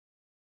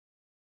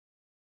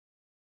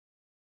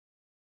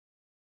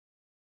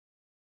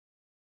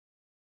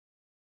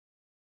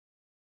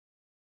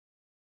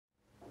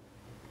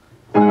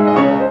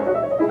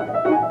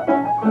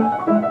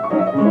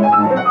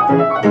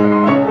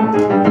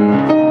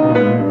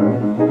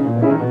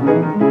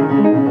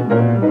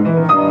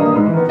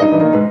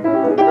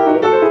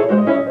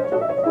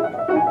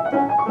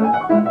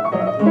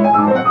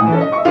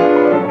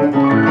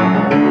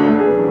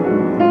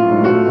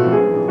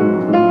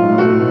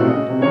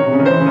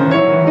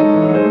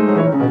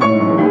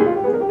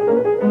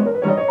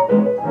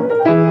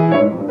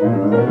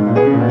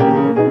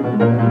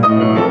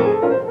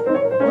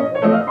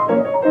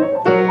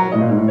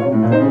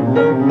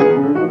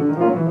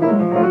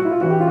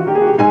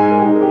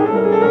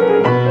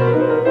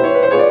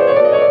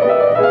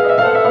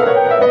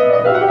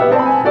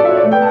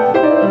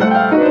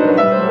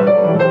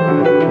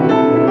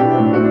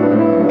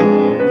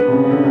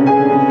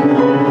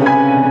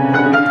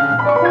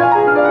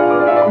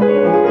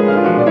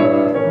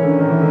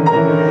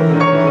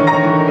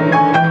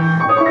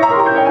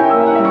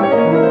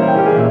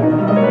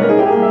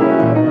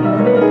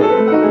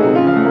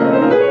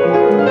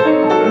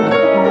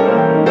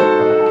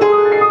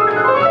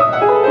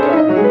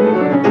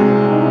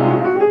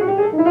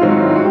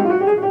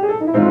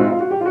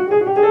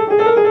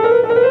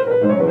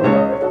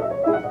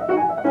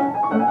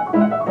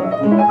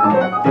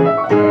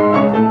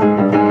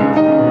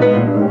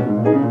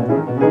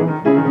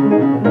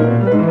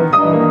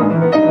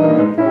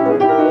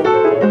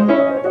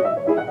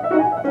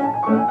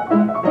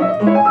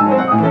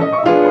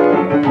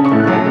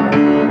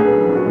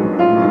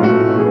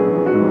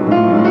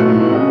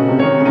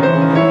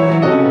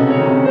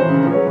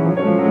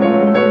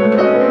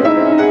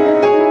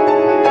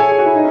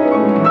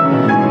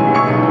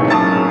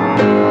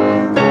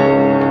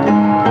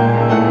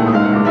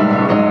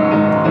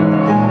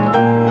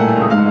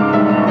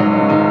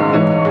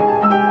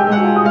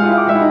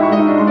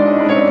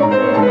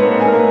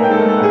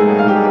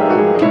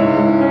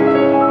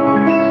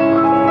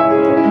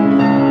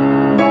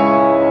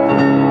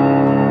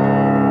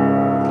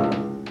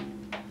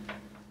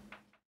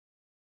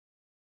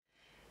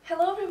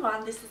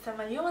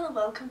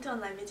welcome to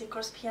online music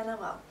course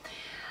PianoWell.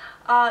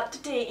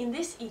 Today in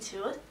this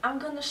etude, I'm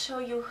gonna show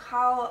you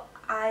how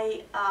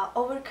I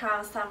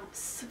overcome some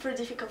super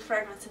difficult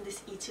fragments in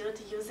this etude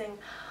using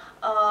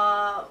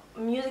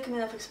music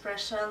means of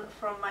expression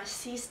from my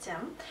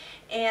system.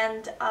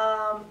 And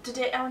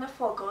today I want to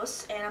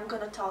focus and I'm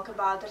gonna talk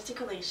about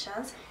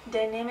articulations,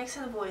 dynamics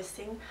and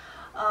voicing,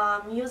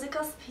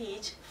 musical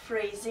speech,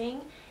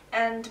 phrasing,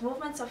 and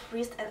movements of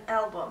wrist and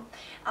elbow.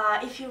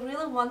 If you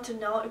really want to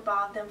know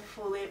about them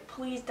fully,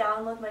 please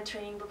download my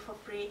training book for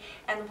free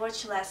and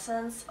watch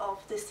lessons of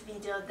this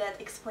video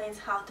that explains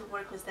how to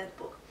work with that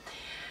book.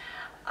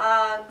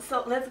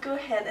 So let's go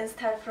ahead and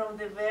start from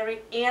the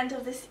very end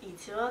of this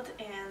etude,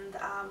 and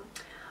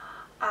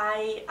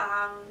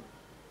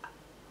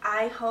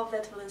I hope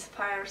that will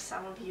inspire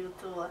some of you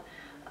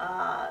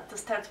to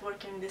start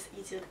working this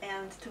etude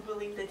and to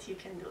believe that you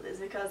can do this,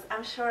 because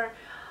I'm sure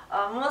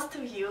most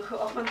of you who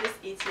open this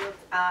etude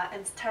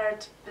and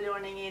start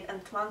learning it and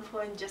at one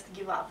point just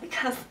give up,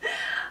 because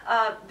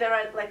there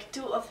are like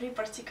 2 or 3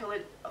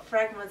 particular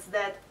fragments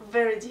that are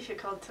very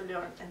difficult to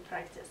learn and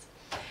practice.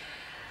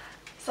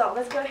 So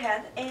let's go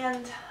ahead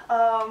and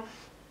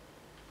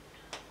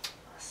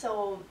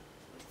so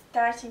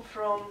starting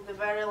from the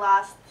very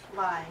last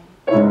line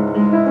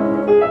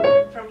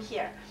from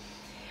here.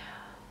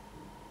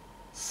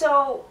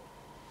 So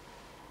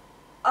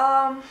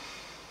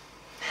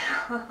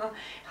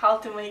how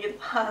to make it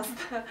fast.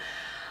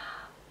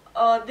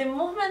 The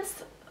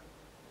movements.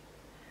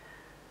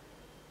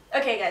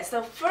 Okay guys,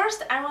 so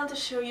first I want to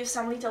show you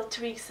some little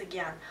tricks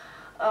again.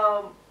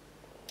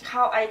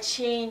 How I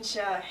change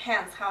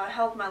hands, how I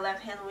help my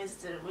left hand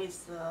with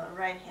the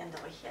right hand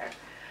over here.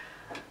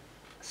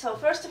 So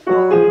first of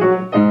all,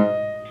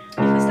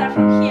 if we start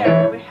from here,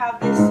 where we have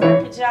this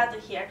arpeggiato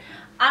here,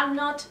 I'm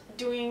not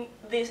doing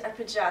this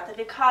arpeggiato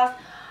because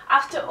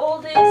after all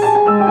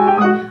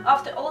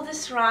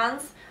these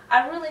runs,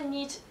 I really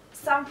need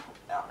some,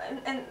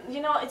 and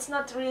you know, it's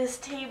not really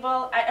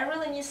stable. I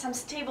really need some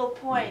stable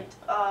point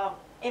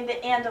in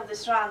the end of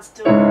these runs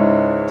to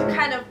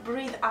kind of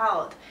breathe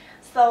out.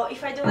 So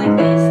if I do like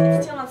this,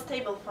 it's still not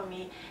stable for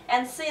me.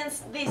 And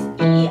since this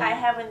E I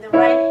have in the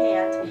right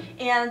hand,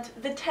 and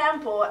the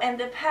tempo and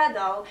the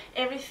pedal,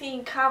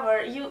 everything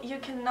cover, you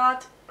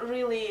cannot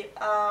really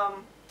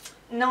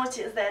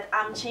notice that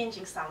I'm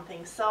changing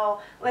something. So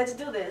let's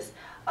do this.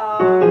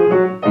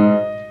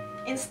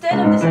 Instead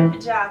of this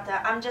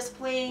arpeggiata, I'm just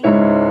playing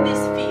this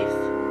fifth,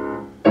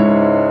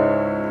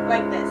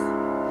 like this.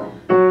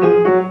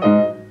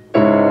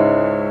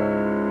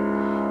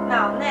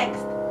 Now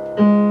next,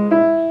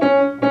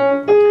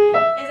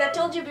 as I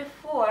told you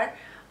before,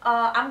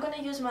 I'm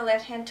gonna use my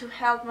left hand to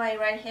help my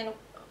right hand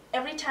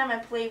every time I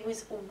play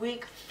with a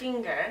weak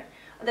finger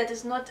that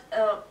is not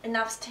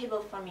enough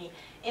stable for me.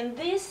 In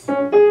this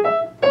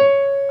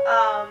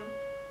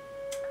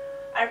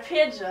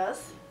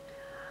arpeggios,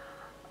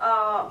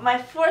 my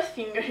 4th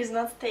finger is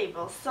not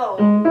stable, so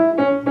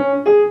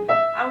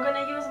I'm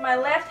gonna use my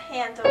left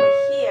hand over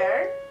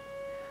here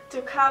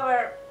to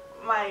cover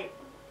my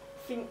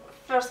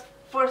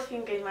 4th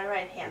finger in my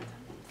right hand.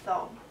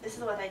 So this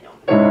is what I do.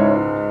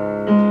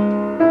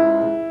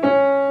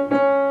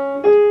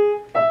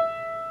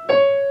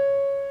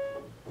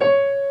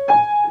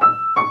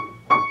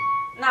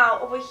 Now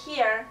over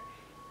here,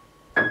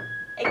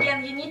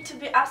 again, you need to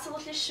be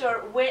absolutely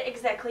sure where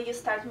exactly you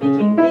start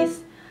making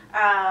this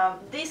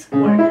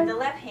chord in the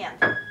left hand.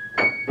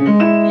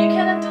 You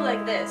cannot do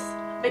like this,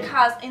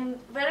 because in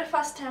very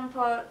fast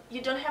tempo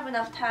you don't have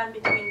enough time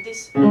between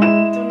these 2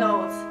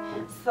 notes.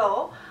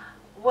 So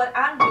what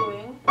I'm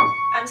doing,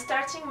 I'm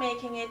starting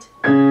making it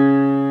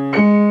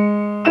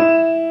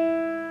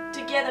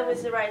together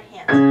with the right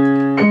hand,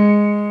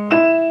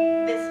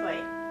 this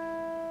way.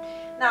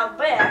 Now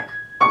back,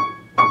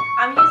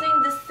 I'm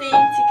using the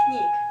same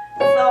technique.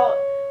 So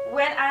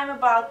when I'm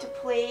about to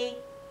play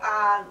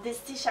this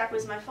C sharp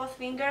with my 4th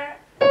finger,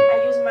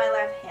 I use my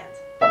left hand.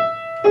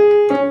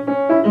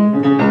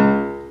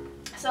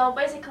 So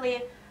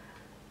basically,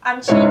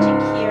 I'm changing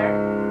here,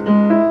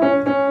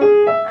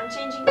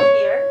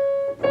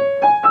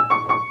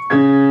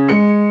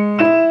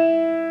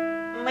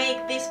 make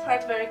this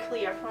part very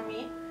clear for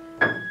me.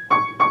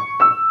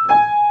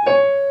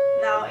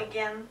 Now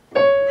again,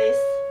 this.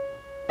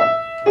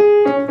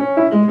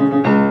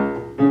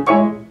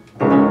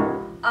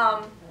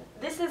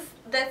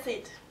 That's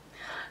it.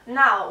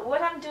 Now,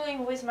 what I'm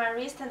doing with my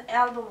wrist and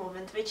elbow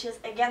movement, which is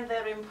again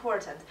very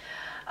important.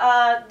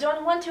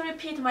 Don't want to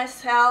repeat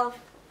myself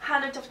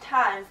hundreds of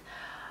times.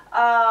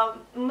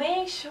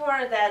 Make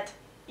sure that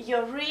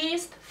your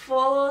wrist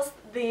follows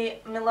the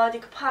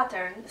melodic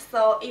pattern.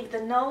 So if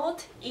the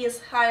note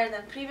is higher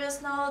than previous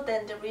note,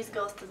 then the wrist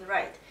goes to the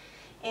right.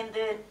 And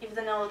if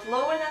the note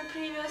lower than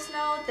previous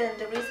note, then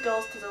the wrist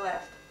goes to the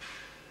left.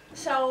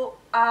 So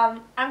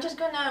I'm just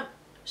gonna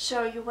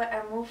show you where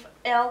I move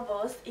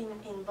elbows in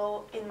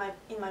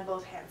my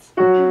both hands.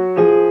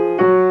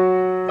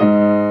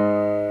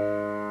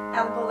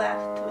 Elbow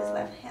left to his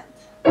left hand.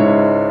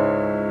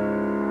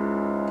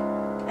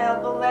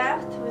 Elbow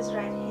left to his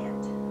right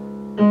hand.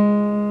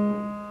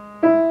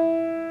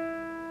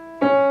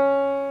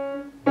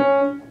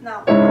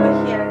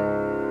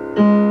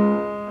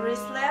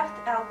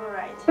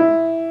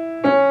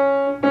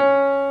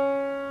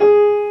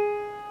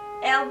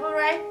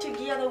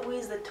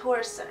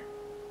 twercer.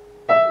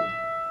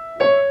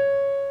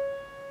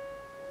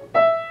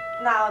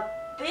 Now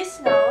this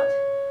note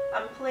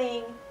I'm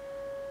playing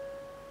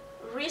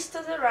wrist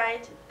to the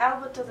right,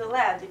 elbow to the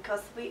left,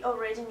 because we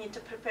already need to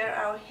prepare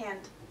our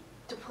hand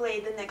to play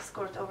the next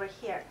chord over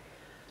here.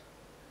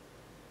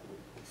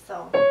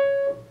 So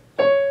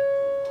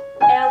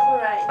elbow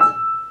right,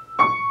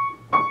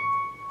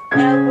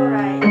 elbow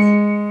right,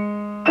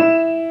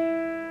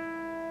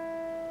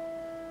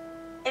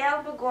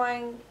 elbow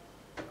going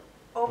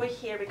over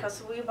here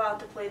because we're about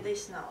to play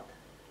this note.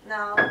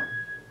 Now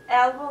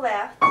elbow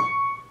left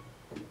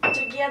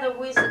together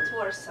with the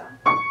torso.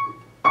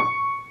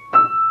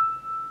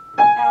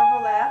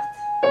 Elbow left,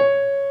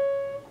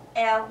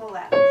 elbow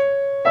left,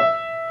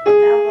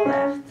 elbow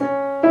left,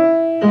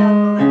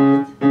 elbow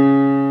left,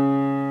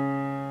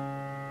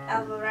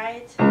 elbow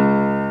right,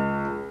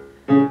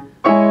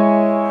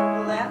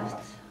 elbow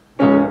left.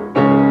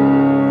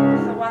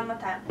 So one more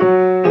time.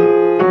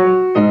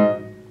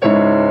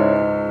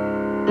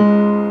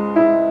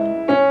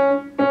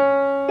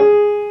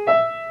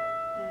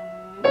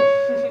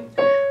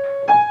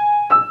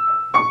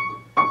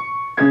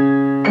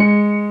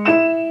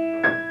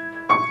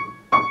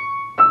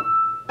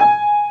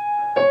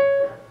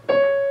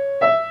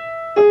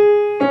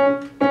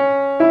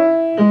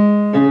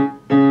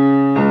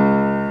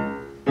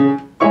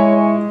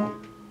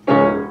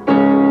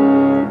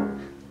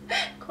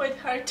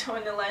 To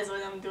analyze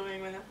what I'm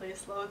doing when I play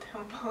slow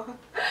tempo.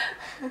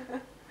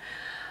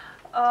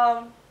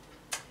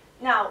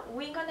 Now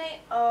we're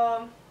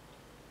gonna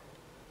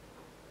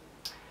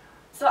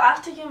so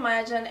after you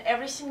imagine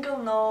every single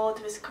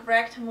note with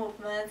correct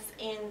movements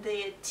in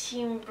the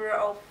timbre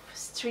of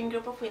string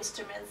group of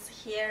instruments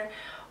here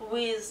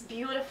with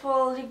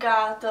beautiful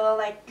legato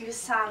like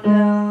glissando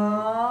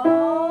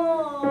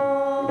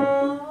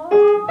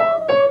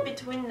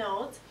between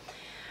notes,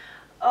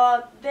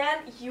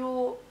 then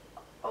you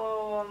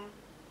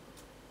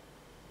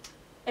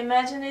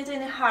imagine it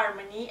in a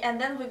harmony, and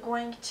then we're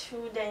going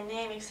to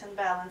dynamics and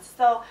balance.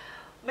 So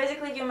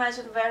basically you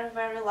imagine very,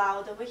 very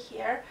loud over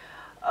here.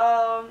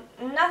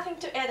 Nothing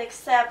to add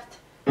except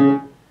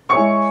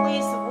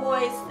please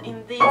voice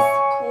in this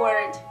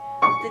chord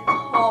the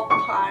top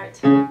part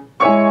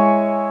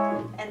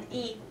and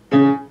E,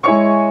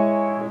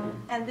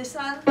 and this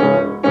one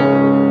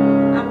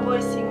I'm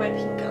voicing my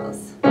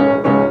fingers,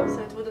 so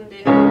it wouldn't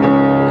be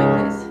like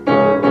this.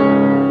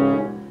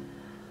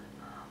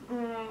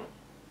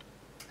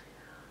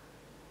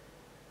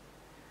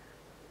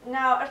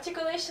 Now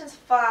articulation's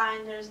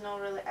fine, there's no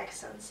really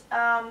accents.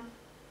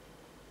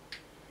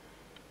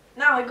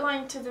 Now we're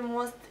going to the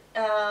most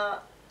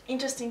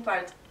interesting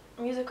part,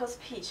 musical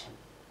speech.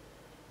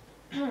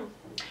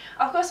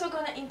 Of course we're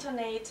going to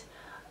intonate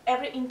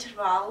every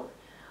interval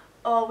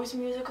with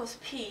musical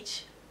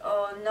speech,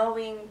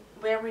 knowing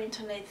where we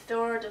intonate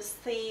third or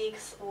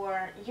sixth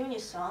or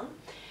unison.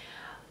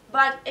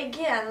 But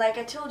again, like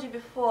I told you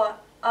before,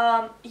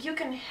 you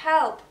can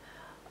help,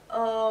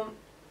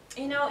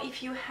 you know,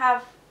 if you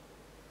have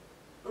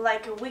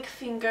like a weak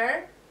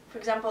finger. For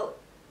example,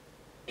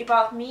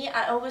 about me,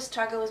 I always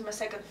struggle with my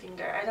second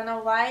finger. I don't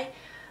know why.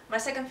 My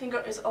second finger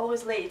is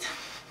always late.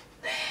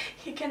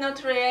 He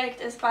cannot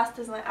react as fast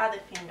as my other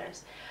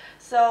fingers.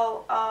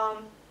 So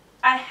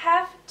I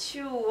have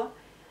to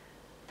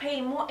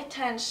pay more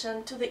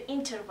attention to the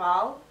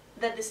interval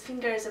that this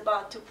finger is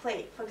about to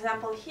play. For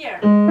example, here,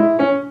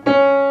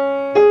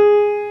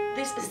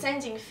 this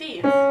ascending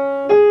fifth,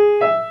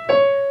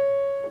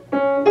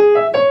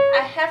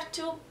 I have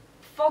to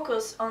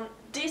focus on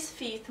this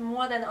fifth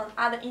more than on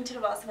other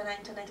intervals when I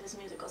intonate with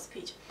musical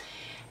speech,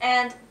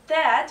 and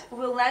that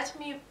will let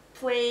me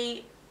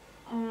play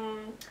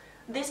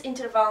this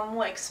interval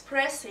more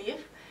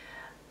expressive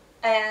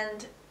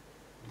and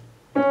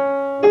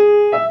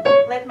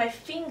let my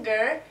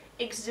finger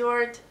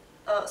exert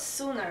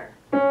sooner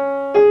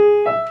and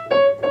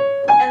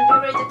be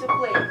ready to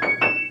play.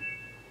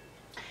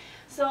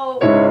 So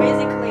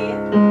basically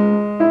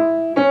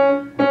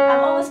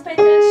I'm always pay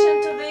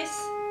attention to this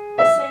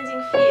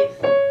ascending fifth.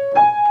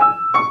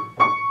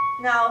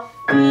 Now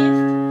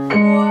fifth,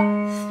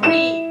 4,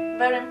 3,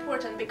 very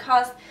important,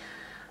 because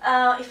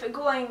if we're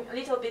going a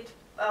little bit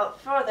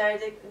further,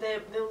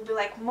 there will be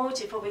like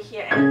motive over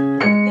here,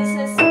 and this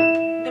is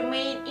the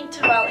main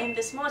interval in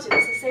this motive,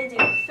 this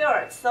ascending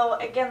third. So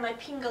again, my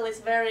pingle is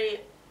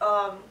very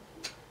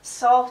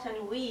soft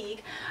and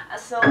weak,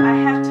 so I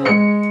have to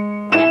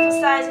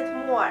emphasize it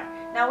more.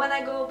 Now when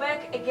I go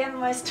back, again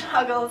my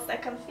struggle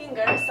second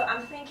finger, so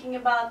I'm thinking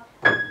about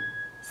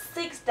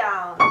 6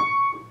 down,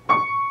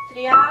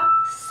 3 up,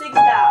 6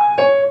 down.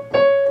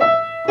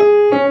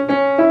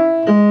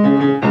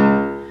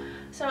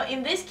 So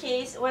in this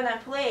case, when I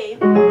play,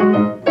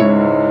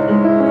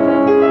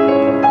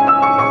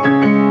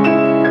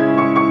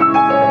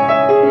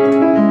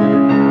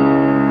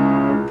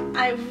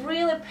 I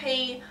really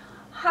pay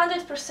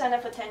 100%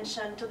 of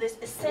attention to this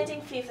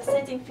ascending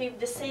fifth,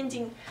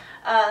 descending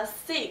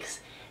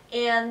sixth,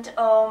 and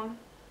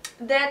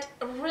that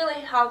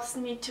really helps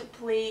me to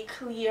play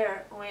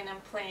clear when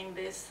I'm playing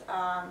this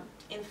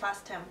in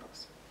fast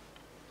tempos.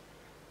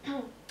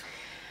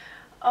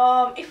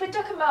 If we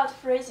talk about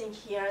phrasing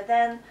here,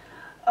 then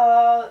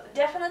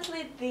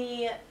definitely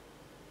the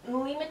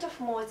limit of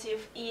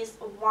motive is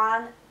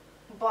 1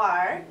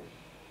 bar,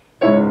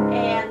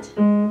 and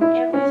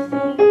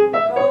everything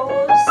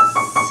goes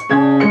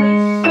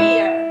over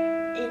here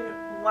in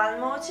 1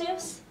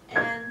 motives,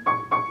 and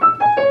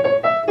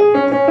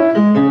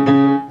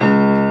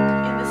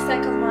in the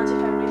second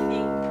motive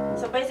everything,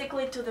 so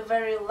basically to the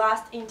very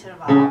last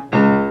interval,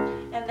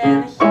 and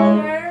then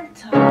here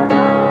to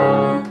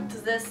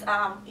this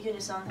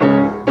unison.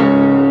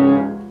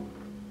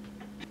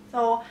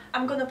 So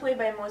I'm gonna play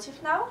by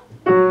motive now.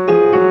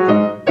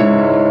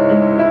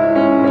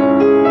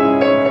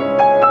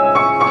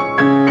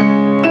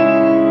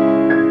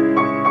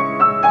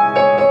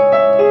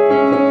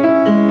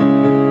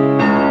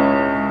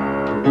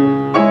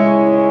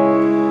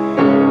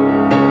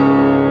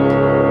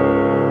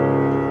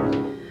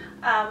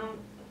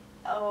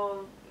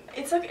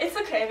 It's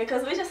okay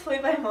because we just play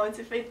by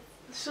motive. It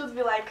should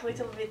be like a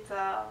little bit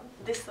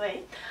this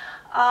way.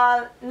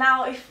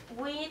 Now if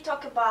we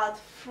talk about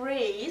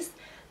phrase,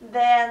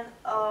 then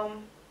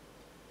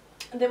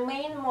the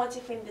main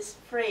motive in this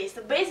phrase,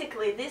 so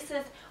basically this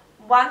is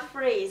one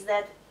phrase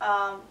that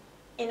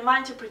in my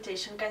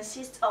interpretation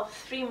consists of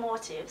 3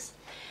 motives,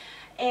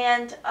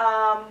 and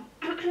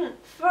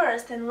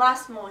first and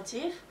last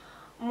motive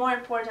more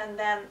important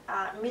than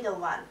middle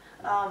one.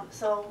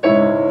 So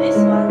this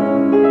one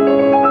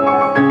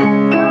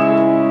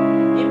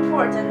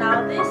important,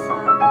 now this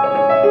one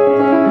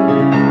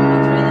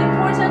not really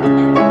important,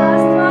 and the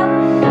last one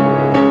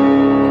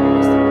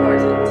most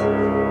important.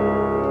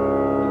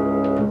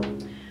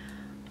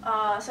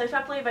 So if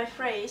I play by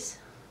phrase,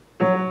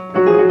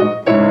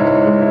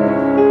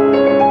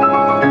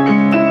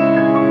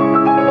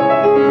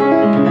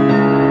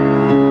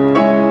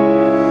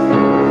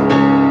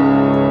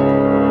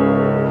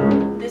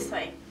 this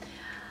way.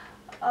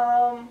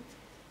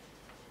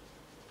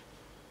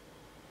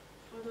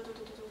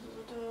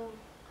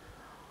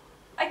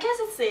 I guess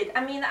that's it. I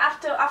mean,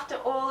 after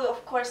all,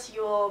 of course,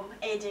 you're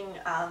adding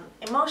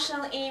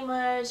emotional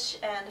image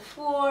and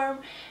form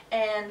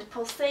and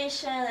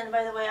pulsation. And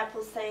by the way, I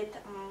pulsate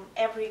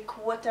every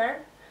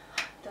quarter.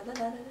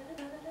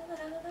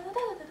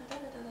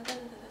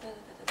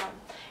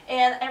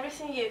 And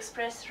everything you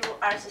express through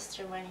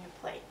artistry when you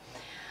play.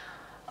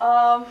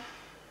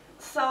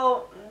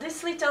 So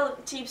these little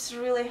tips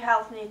really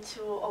help me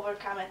to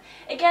overcome it.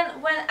 Again,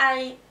 when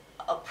I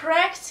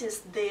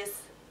practice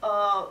this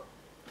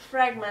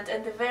fragment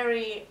at the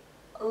very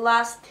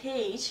last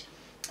stage,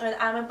 when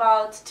I'm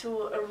about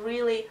to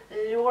really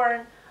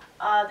learn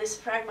this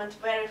fragment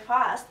very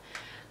fast,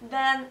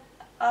 then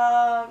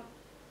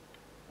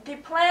the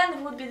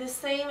plan would be the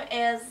same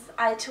as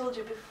I told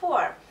you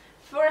before.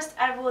 First,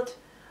 I would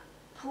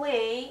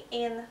play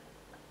in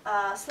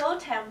slow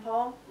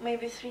tempo,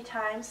 maybe 3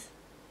 times.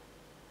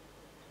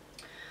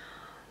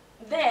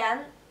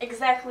 Then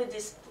exactly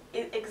this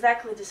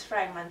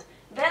fragment.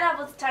 Then I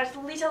would start a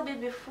little bit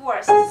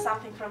before, so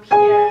something from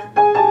here,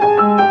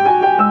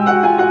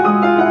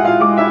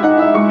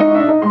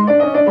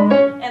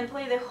 and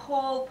play the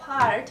whole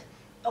part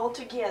all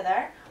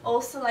together.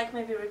 Also, like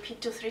maybe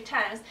repeat 2-3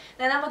 times.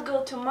 Then I would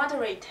go to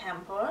moderate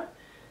tempo.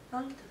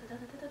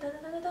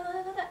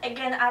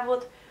 Again, I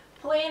would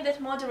play in that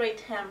moderate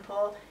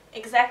tempo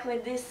exactly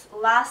this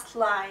last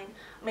line,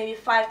 maybe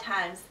 5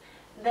 times.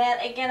 Then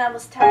again I will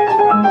start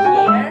from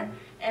here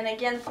and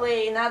again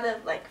play another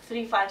like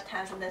 3-5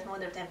 times in that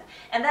moderate tempo.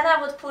 And then I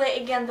would play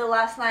again the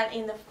last line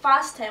in the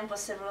fast tempo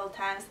several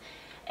times,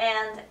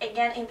 and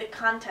again in the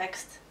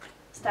context,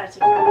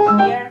 starting from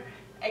here,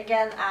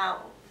 again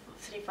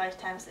 3-5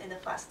 times in the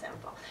fast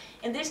tempo.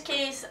 In this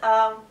case,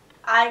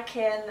 I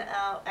can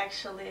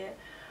actually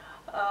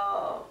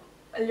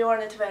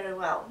learn it very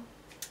well.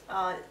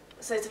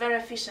 So it's very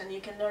efficient.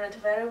 You can learn it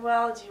very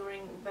well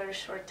during very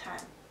short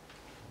time.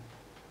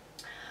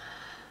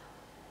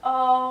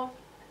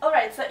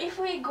 Alright, so if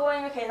we're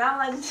going, okay, now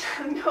I'm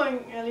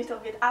going a little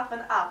bit up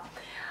and up.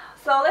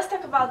 So let's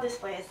talk about this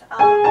place.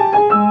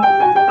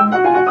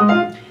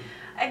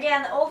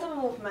 Again, all the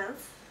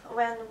movements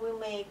when we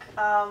make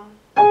of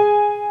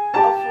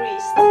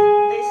wrist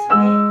this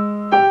way.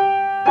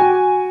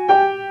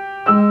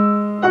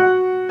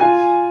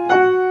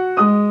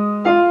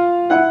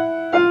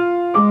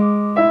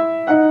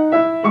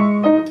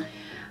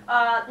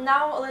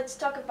 Now let's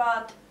talk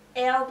about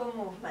elbow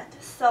movement.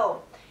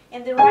 So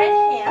in the right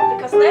hand,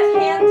 because left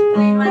hand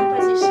play in one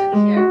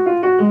position here,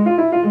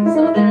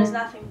 so there is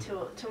nothing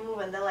to move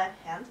in the left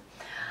hand.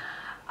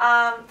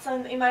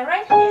 So in my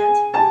right hand,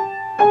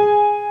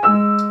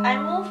 I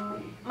move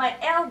my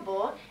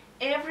elbow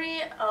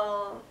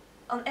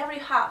on every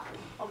half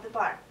of the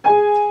bar. So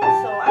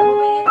I'm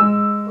moving it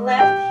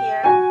left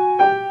here,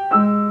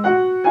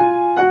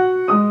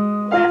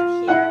 left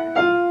here,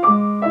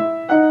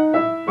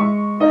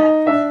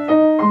 left,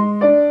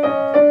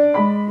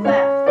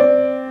 left.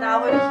 Now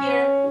over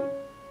here,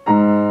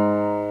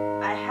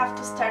 I have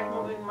to start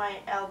moving my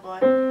elbow,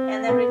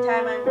 and every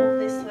time I move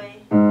this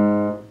way,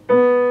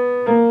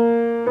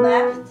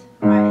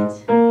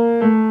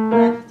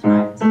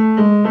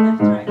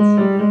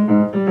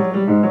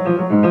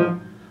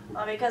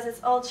 because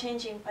it's all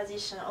changing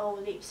position, all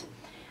leaves.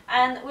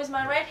 And with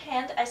my right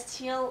hand, I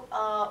still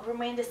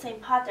remain the same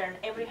pattern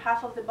every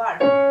half of the bar.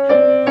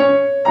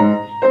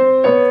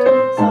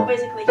 So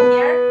basically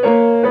here,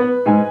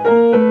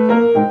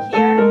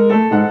 here,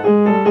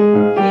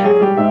 here,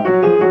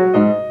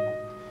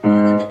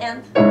 and at the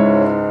end,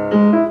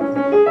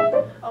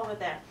 over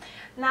there.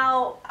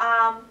 Now,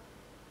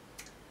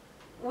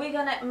 we're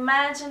gonna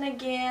imagine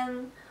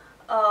again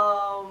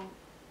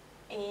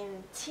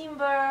in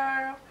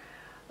timbre,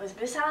 with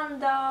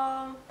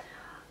glissando,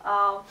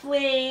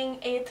 playing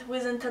it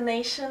with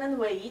intonation and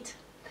weight.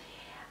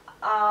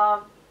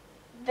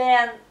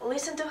 Then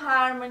listen to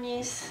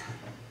harmonies.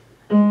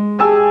 You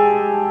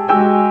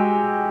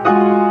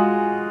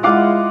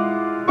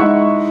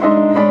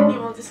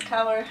will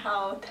discover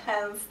how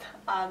tensed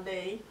are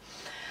they,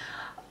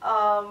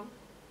 how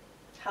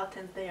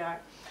tense they are.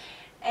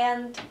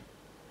 And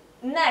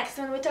next,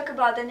 when we talk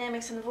about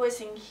dynamics and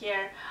voicing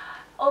here,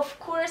 of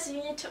course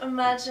you need to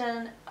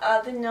imagine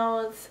the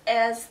notes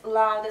as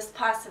loud as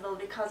possible,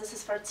 because this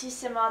is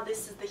fortissimo,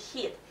 this is the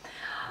hit.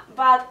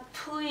 But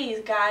please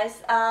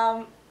guys,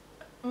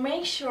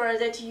 make sure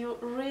that you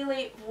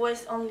really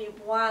voice only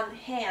one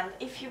hand.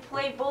 If you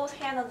play both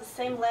hands at the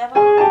same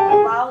level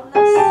of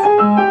loudness,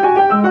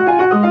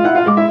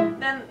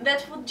 then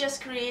that would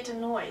just create a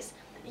noise.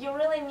 You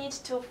really need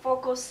to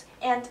focus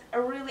and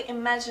really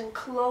imagine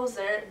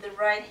closer the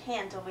right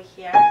hand over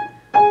here.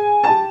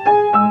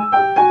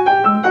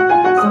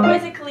 So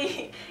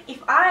basically,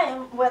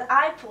 when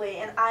I play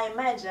and I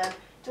imagine,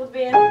 it would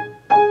be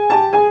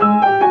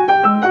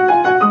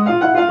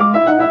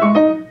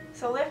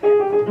so left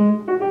hand.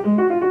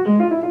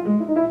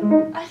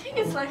 I think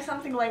it's like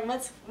something like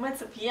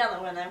mezzo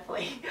piano when I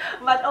play,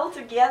 but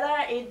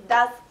altogether it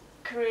does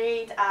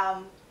create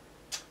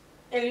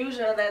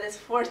illusion that is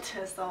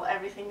forte, so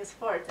everything is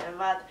forte.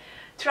 But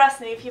trust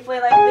me, if you play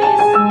like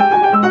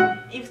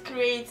this, it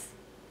creates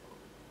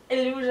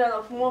illusion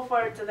of more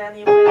forte than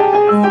you play like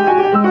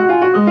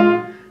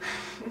this.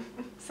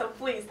 So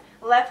please,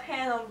 left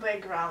hand on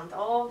background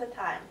all the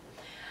time.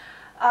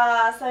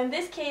 So in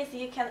this case,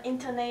 you can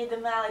intonate the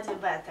melody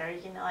better,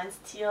 you know, and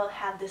still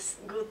have this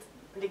good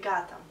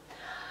legato.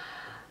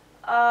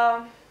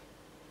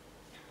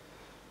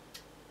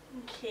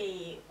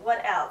 Okay,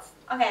 what else?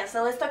 Okay,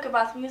 so let's talk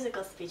about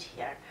musical speech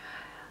here.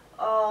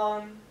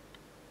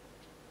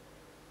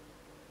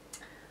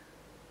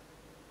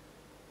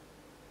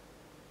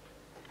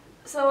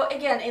 So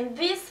again, in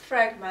this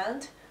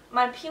fragment,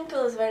 my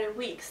pincle is very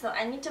weak, so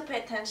I need to pay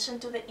attention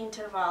to the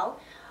interval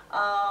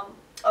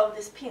of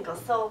this pincle.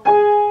 So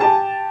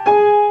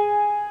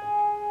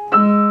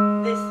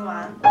this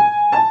one.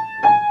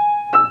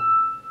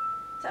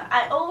 So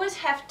I always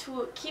have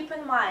to keep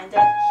in mind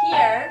that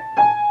here,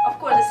 of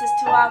course, this is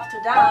 2 up,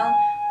 2 down,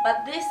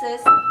 but this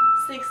is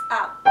 6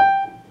 up.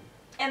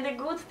 And the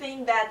good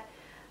thing that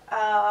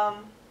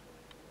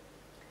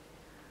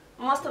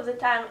most of the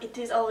time it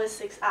is always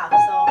 6 up.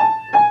 So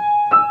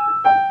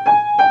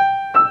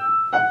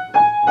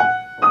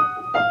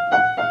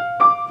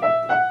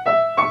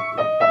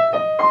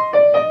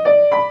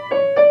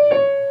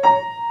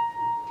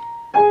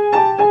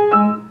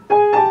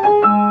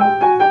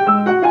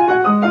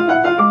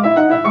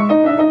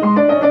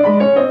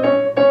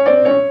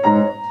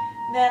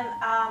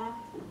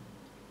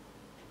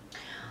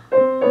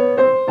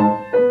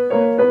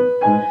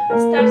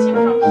starting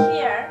from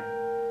here,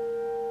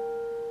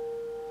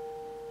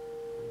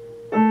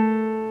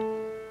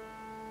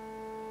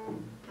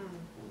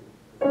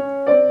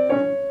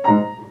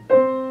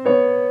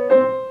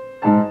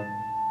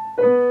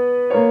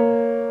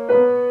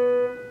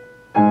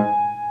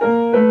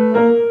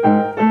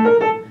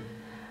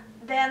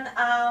 then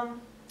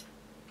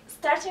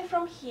starting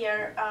from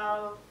here,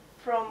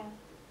 from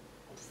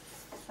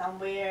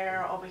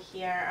somewhere over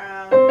here.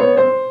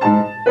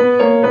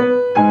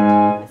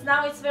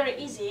 Now it's very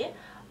easy.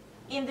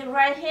 In the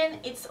right hand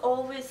it's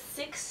always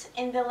 6,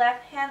 in the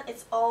left hand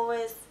it's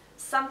always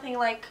something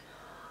like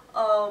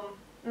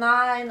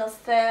 9 or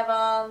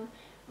 7,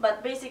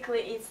 but basically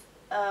it's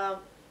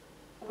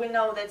we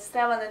know that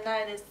 7 and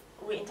 9 is,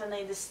 we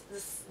intonate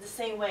the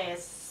same way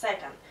as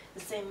second,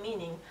 the same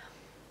meaning.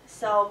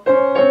 So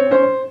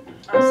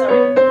I'm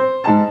sorry.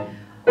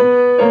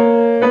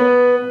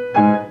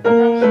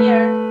 From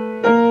here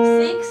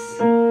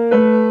 6 and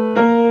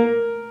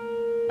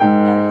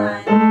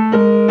 9,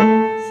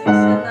 6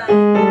 and 9,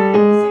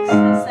 6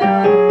 and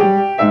 7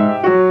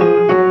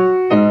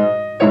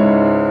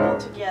 all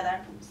together.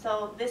 So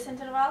this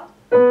interval,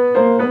 6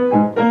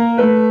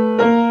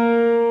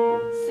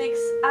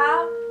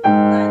 up,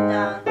 9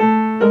 down,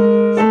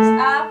 6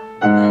 up,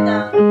 9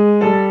 down,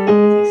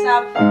 6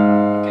 up,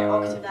 okay,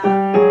 octave down,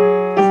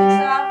 6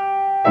 up,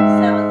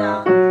 7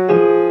 down,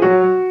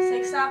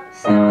 6 up,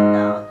 7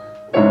 down.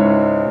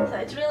 So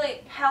it really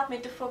helped me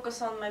to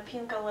focus on my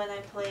pincle when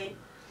I play.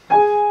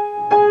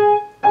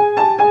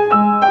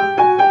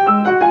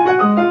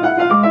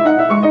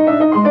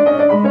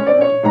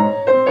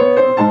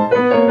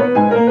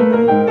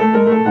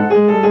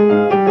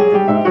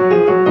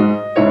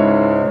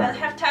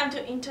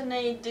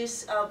 intonate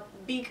this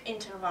big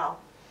interval.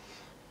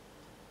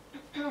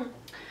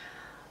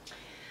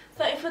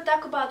 So if we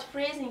talk about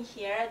phrasing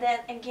here, then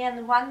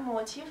again one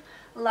motive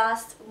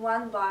lasts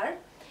one bar,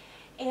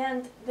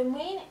 and the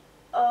main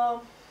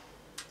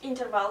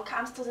interval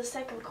comes to the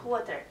second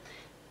quarter.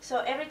 So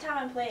every time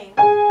I'm playing,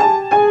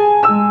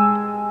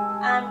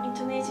 I'm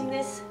intonating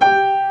this 6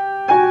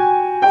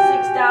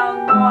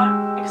 down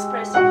more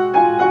expressive.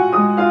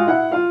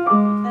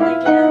 Then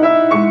again.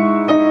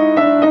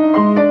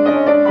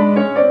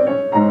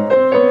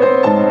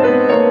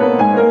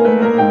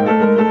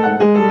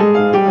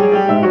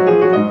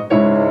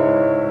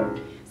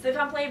 So if I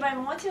play by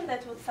motive,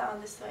 that would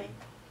sound this way.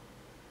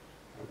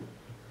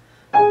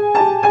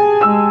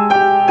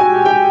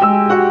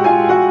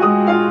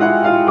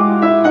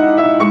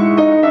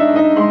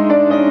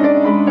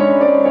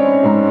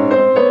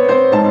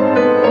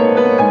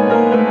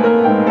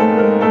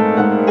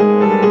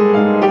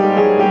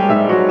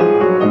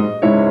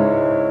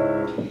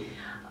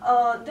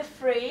 The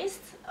phrase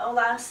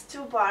lasts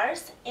 2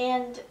 bars,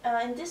 and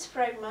in this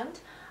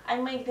fragment I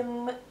make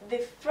the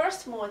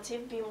first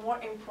motive be more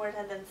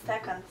important than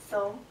second.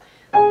 So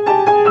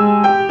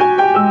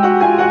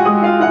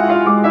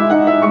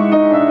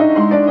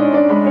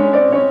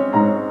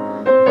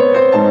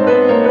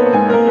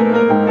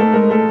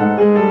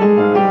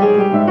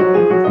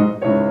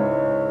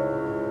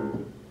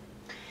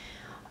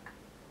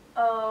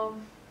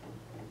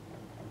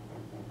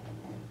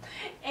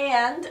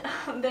and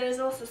there is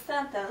also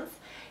sentence.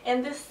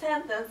 In this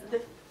sentence,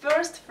 the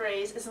first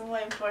phrase is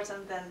more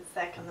important than the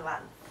second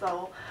one.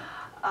 So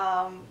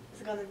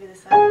it's gonna be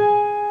this one.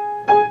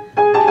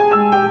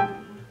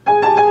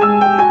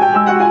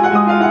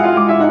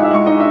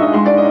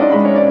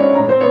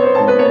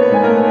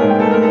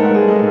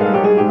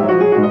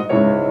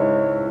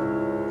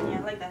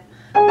 Yeah, like that.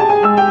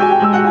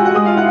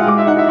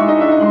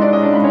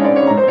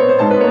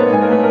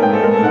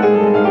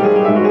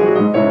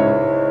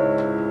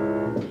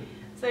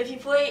 So if you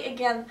play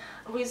again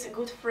with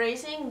good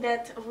phrasing,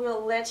 that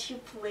will let you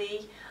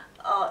play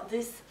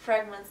these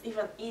fragments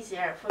even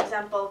easier. For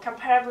example,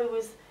 comparably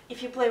with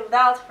if you play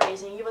without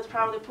phrasing, you would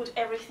probably put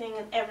everything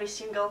in every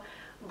single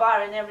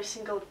bar in every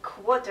single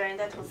quarter, and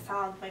that would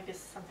sound maybe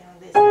something like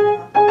this. I don't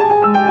know.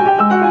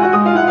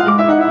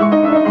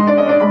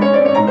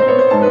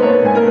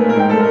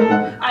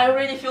 I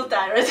already feel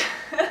tired.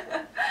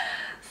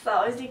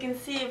 So as you can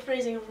see,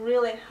 phrasing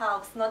really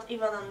helps, not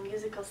even on the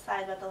musical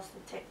side, but also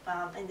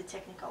in the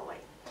technical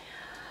way.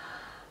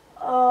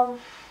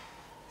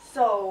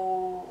 So,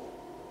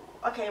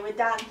 okay, we're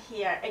done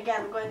here.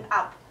 Again, going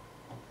up.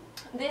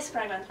 This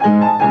fragment.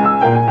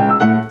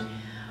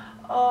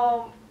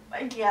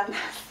 Again,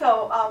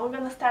 so we're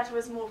gonna start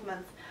with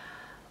movements.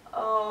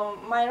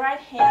 My right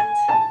hand,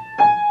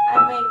 I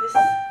make this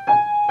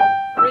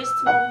wrist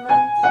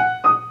movement.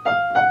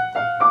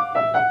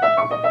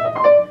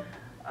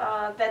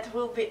 That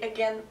will be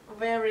again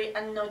very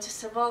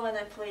unnoticeable when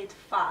I play it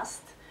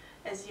fast,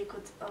 as you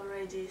could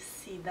already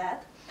see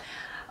that.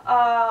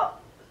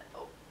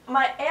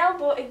 My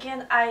elbow,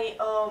 again, I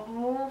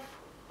move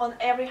on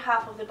every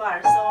half of the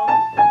bar. So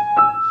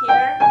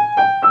here,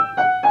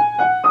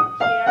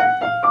 here,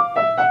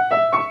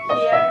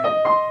 here.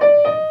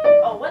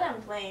 Oh, what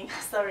I'm playing?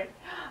 Sorry.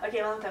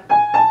 Okay, one more time.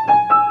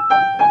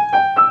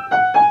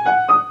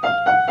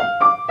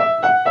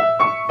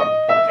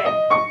 Okay.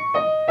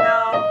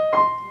 Now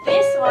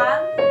this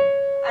one,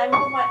 I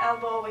move my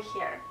elbow over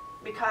here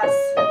because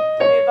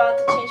we're about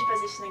to change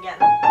position again.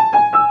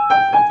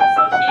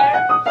 So here,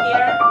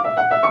 here,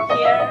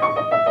 here,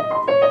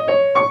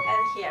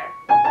 and here.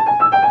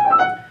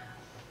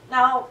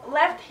 Now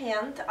left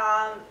hand,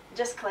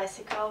 just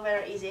classical,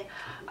 very easy.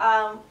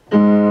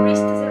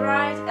 Wrist to the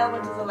right, elbow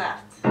to the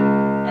left.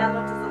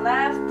 Elbow to the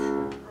left,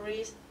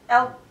 wrist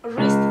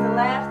to the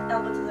left,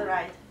 elbow to the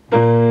right.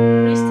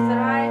 Wrist to the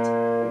right,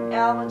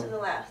 elbow to the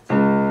left.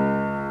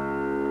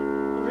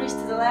 Wrist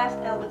to the left,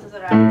 elbow to the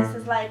right. This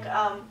is like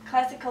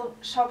classical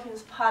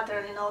Chopin's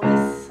pattern in all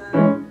this.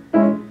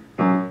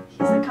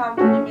 His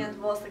accompaniment,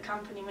 was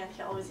accompaniment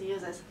he always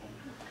uses.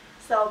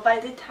 So by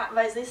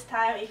this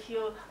time, if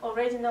you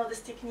already know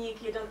this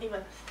technique, you don't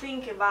even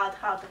think about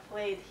how to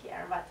play it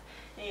here, but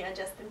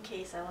just in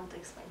case I want to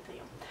explain to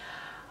you.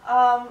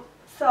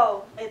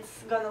 So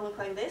it's gonna look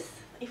like this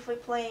if we're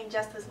playing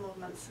just with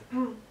movements.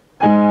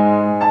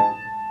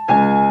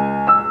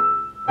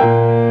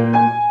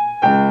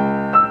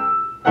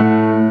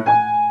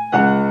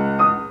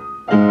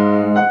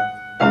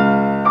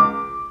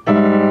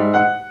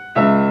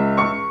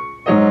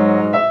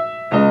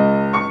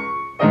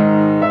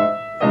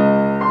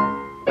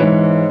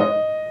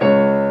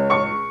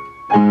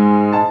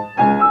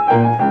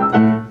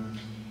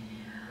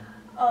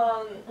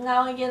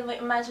 Now again, we're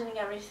imagining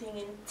everything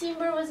in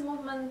timbre with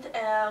movement,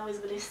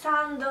 with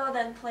glissando,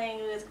 then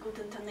playing with good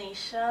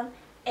intonation.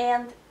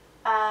 And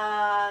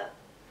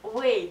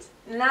wait,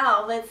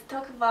 now let's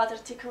talk about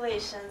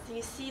articulations.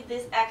 You see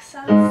these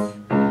accents?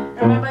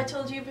 Remember I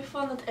told you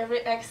before, not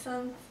every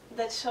accent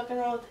that Chopin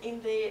wrote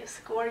in the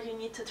score you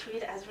need to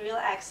treat as real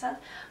accent.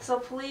 So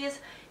please,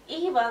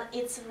 even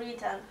it's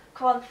written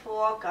con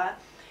fuoco,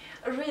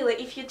 really,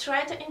 if you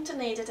try to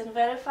intonate it in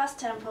very fast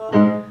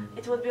tempo,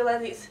 it would be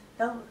like this.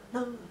 No,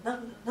 no, no,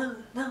 no,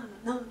 no,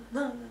 no,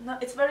 no, no.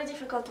 It's very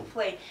difficult to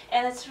play,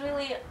 and it's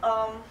really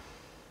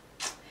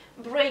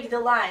break the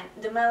line,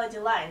 the melody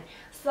line.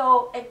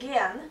 So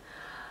again,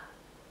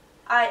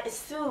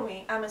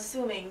 I'm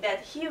assuming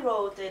that he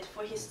wrote it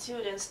for his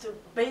students to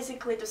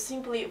basically to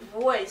simply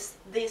voice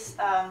this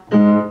melody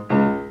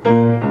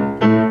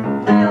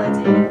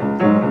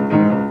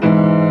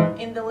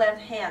in the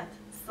left hand.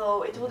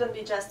 So it wouldn't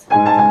be just,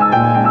 but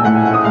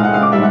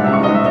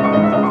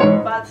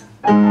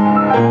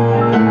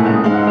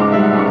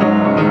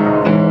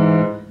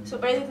so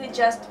basically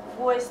just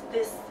voice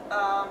this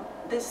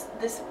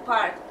this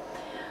part.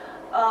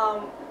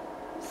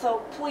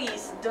 So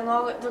please do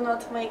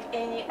not make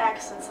any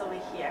accents over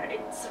here.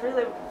 It's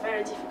really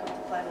very difficult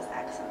to play with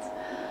accents.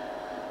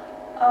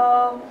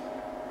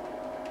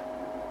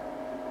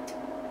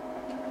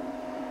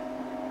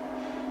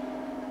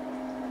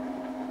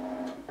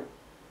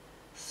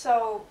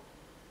 So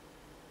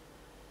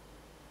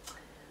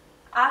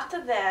after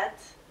that,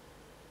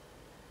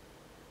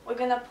 we're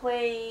gonna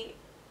play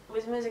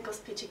with musical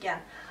speech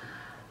again.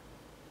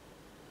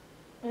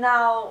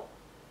 Now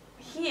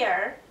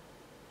here,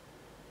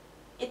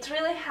 it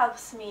really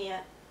helps me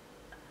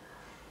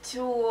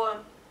to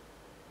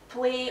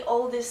play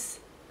all these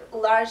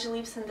large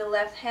leaps in the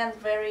left hand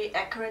very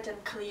accurate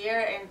and clear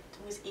and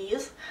with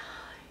ease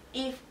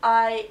if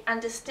I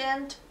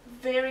understand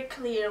very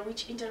clear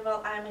which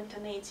interval I'm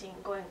intonating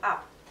going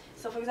up.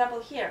 So for example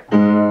here,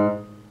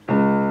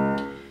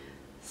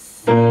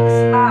 6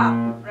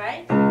 up,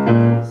 right?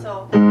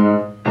 So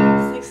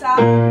 6 up,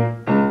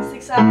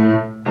 6 up,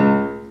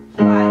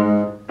 5.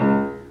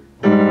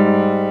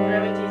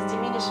 Gravity is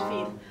diminished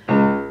fifth.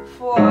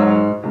 4,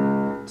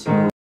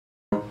 2,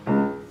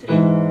 3.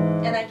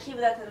 And I keep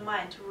that in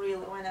mind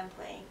really when I'm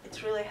playing.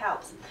 It really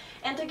helps.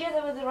 And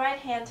together with the right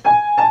hand,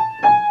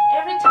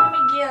 every time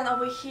again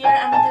over here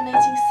I'm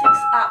intonating 6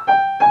 up.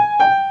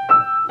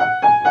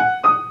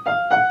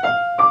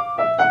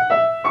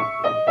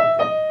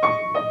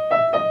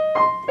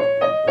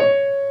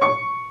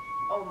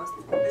 Almost.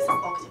 This is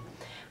octave.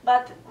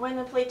 But when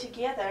we play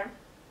together,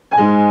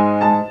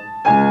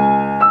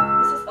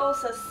 this is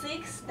also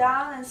 6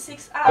 down and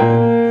 6 up.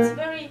 It's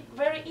very,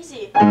 very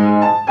easy. So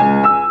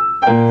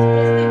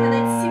basically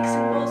intonate 6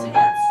 in both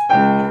hands.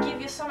 It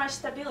gives you so much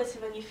stability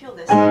when you feel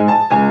this. And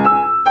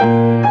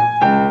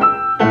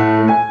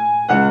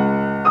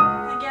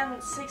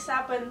again, 6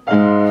 up and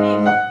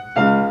 5th.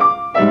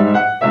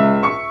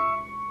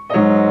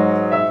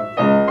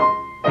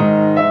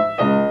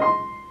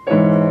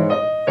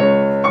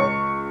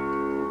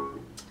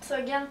 So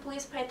again,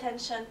 please pay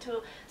attention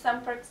to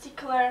some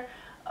particular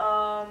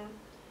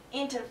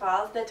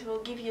intervals that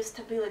will give you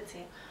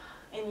stability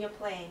in your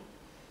playing.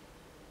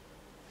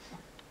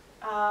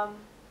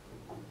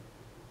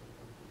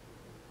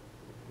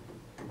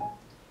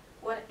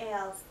 What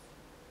else?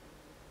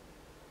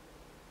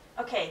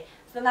 Okay,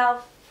 so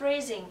now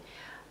phrasing.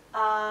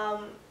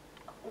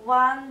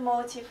 One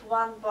motive,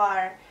 one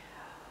bar.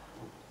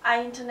 I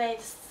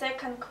intonate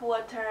second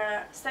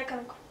quarter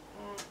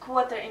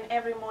in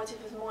every motive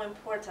is more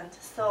important.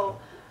 So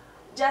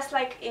just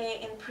like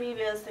in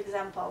previous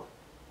example.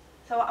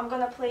 So I'm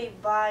gonna play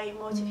by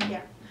motive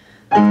here.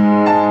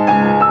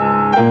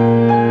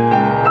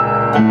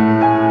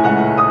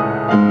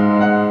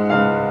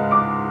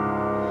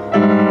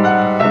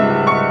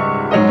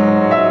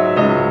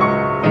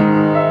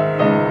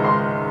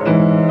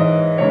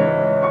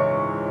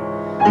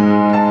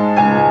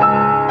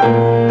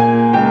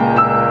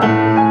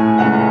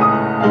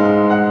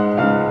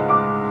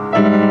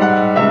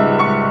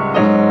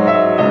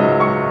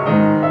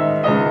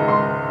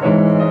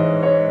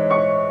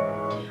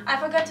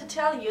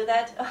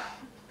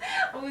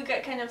 We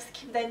got kind of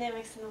skip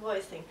dynamics in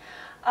voicing.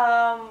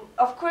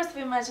 Of course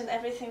we imagine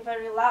everything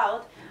very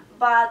loud,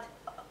 but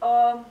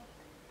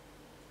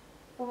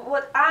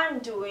what I'm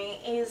doing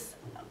is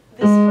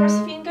this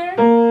first finger,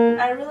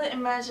 I really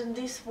imagine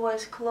this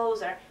voice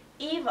closer,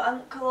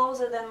 even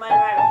closer than my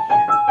right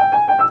hand.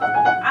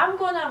 I'm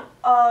gonna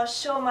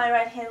show my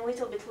right hand a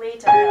little bit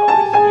later over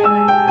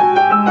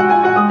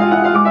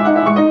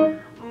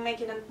here,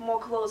 making it more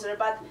closer,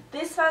 but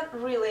this one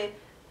really,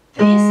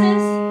 this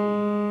is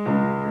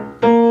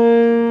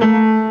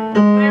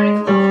very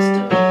close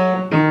to me,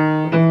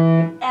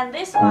 and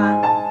this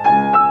one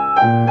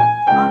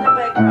on the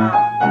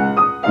background.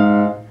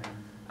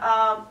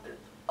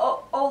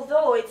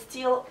 Although it's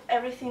still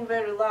everything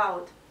very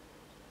loud,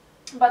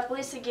 but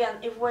please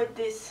again avoid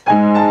this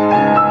on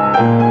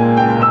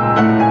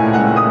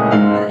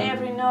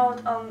every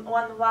note on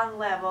one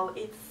level.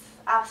 It's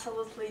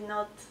absolutely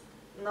not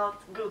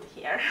good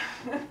here.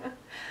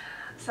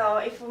 So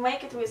if we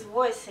make it with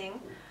voicing,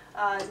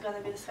 it's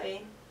gonna be this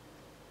way.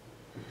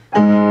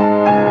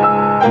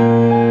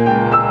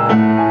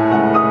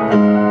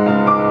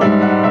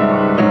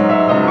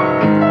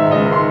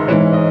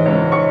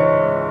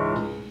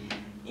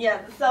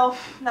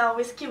 now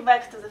we skip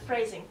back to the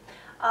phrasing.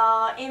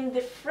 In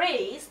the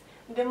phrase,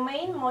 the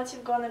main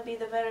motive gonna be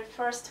the very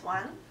first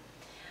one,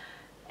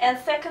 and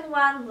second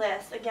one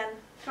less. Again,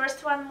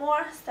 first one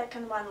more,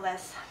 second one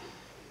less.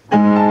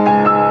 And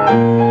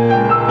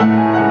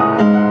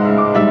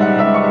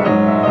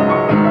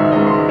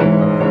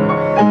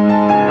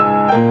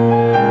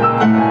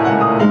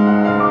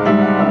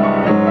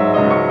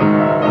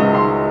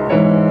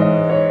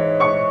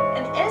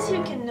as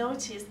you can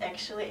notice,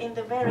 actually, in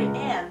the very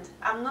end,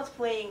 I'm not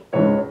playing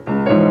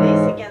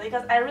this again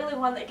because I really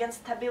want again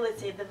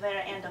stability at the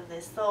very end of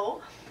this.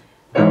 So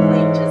I'm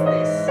playing just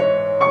this.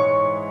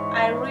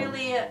 I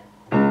really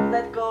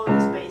let go of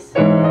this bass.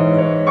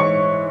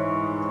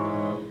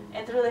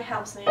 It really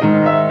helps me. So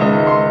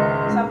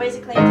I'm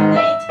basically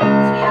intonate, 3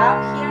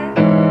 up here,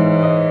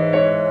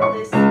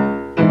 this,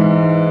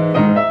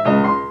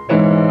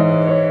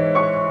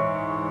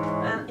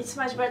 and it's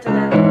much better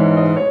than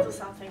do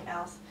something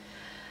else.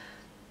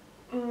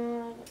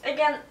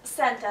 Again,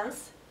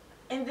 sentence.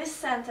 In this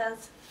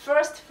sentence,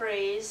 first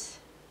phrase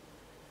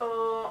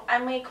I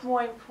make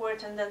more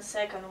important than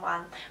second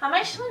one. I'm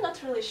actually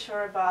not really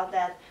sure about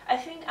that. I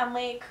think I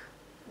make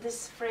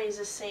this phrase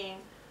the same.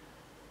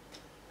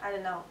 I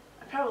don't know.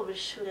 I probably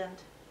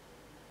shouldn't.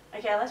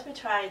 Okay, let me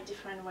try it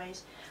different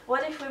ways.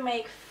 What if we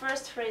make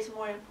first phrase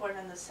more important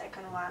than the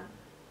second one?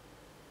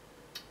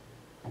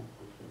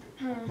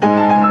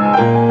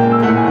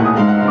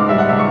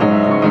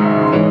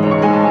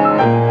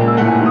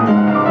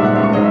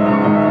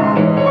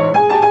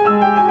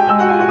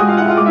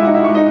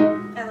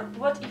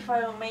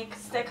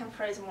 Second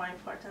phrase more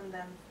important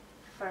than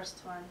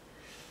first one,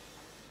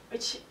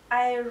 which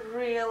I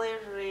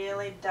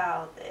really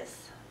doubt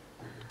this.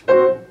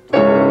 Okay.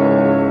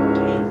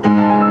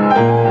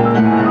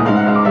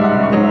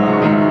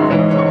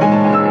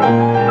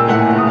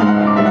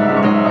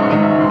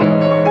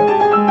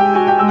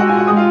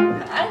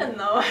 I don't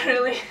know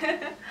really.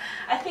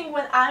 I think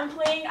when I'm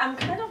playing, I'm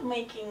kind of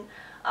making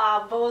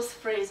both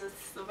phrases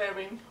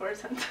very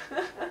important.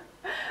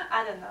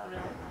 I don't know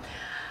really.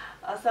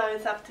 So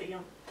it's up to you.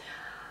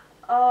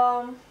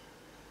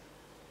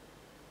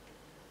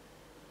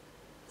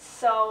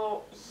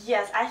 So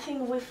yes, I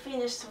think we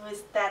finished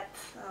with that,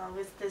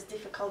 with this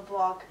difficult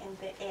block in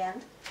the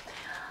end.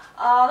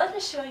 Let me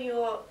show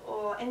you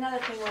another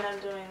thing what I'm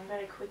doing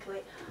very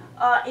quickly.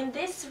 In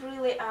this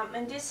really,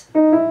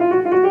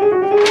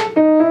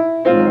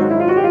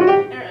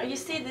 you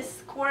see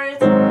this chord,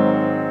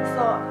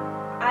 so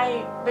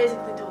I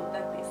basically do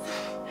like this.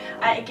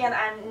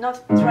 I'm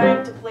not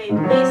trying to play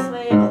it this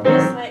way or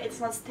this way, it's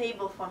not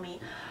stable for me.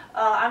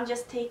 I'm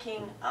just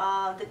taking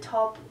the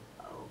top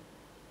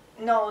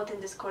note in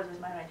this chord with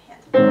my right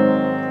hand.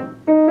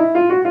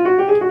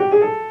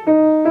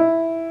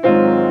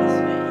 This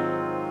way.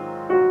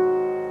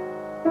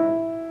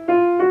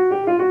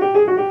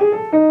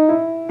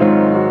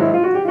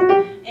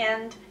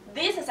 And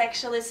this is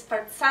actually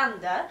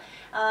sforzando.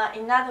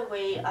 Another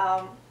way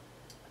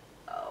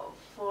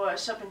for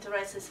Chopin to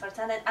write is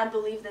sforzando, and I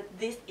believe that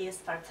this is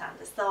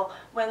sforzando. So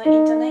when we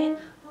intonate,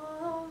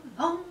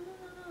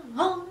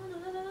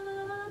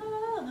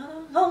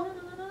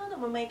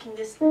 we're making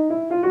this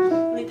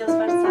little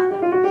sforzando.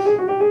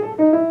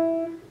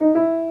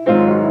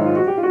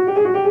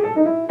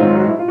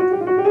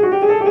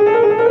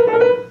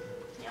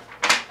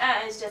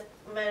 Yeah, it's just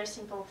a very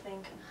simple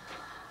thing.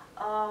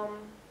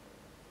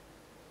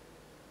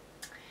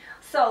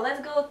 So let's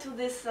go to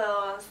this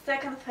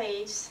second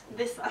page,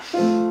 this one.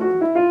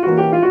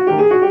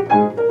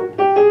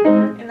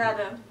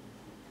 Another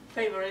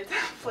favorite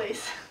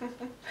place.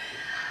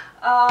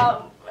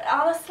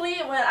 Honestly,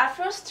 when I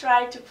first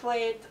tried to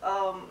play it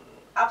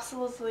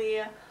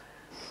absolutely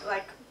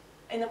like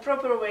in a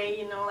proper way,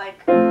 you know,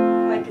 like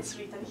it's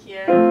written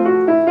here,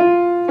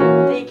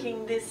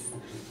 taking this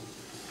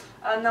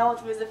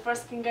note with the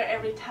first finger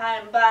every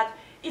time, but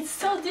it's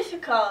so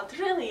difficult,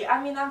 really. I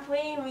mean, I'm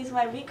playing with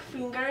my weak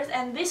fingers,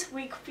 and these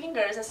weak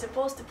fingers are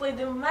supposed to play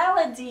the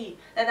melody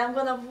that I'm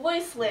gonna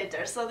voice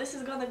later, so this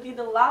is gonna be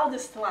the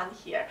loudest one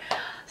here.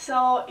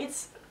 So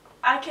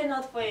I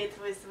cannot play it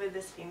with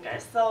these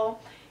fingers. So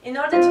in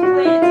order to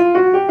play it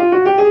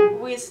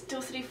with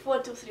 2, 3,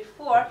 4, 2, 3,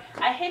 4,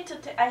 I have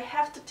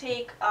to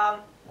take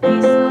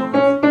these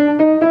notes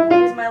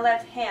with my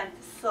left hand.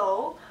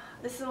 So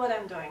this is what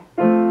I'm doing.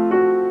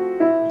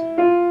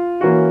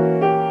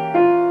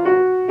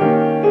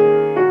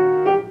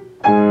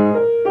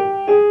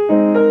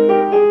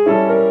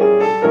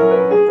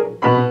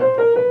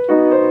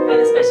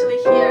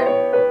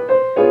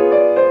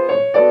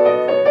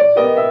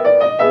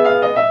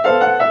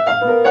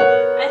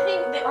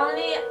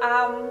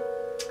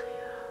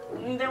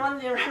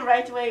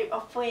 Right way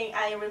of playing,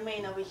 I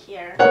remain over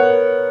here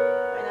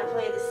when I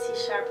play the C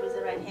sharp with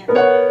the right hand.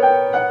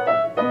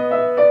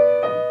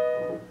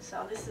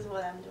 So this is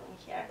what I'm doing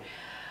here.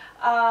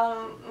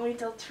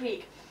 Little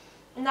trick.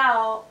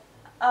 Now,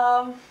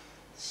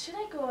 should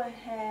I go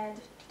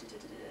ahead?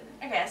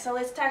 Okay, so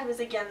let's start with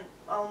again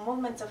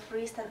movements of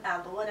wrist and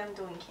elbow. What I'm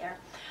doing here.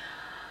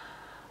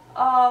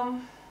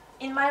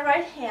 In my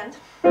right hand,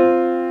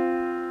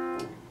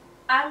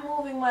 I'm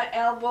moving my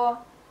elbow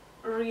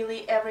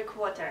really every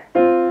quarter.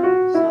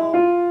 So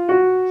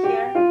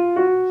here,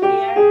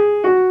 here,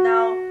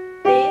 now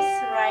this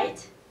right,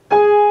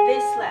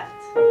 this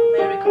left,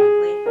 very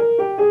quickly.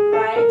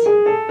 Right,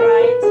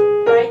 right,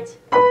 right,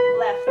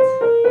 left.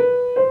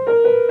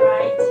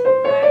 Right,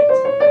 right,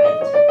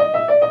 right,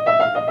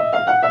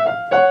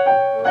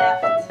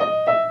 left.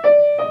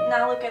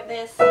 Now look at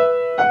this.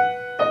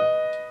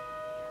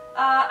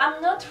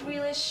 I'm not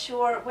really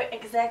sure where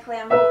exactly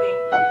I'm moving.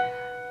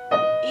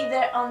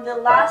 Either on the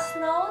last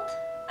note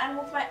I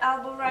move my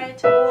elbow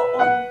right, or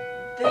on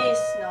this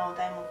note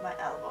I move my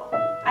elbow.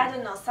 I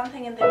don't know,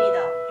 something in the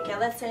middle. Okay,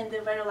 let's say in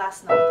the very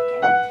last note, okay?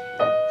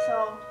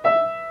 So,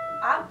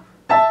 up.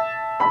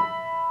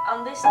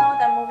 On this note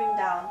I'm moving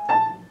down.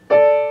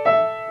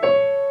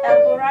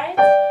 Elbow right,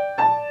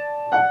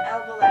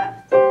 elbow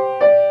left.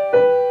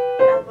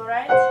 Elbow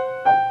right,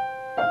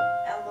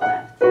 elbow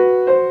left.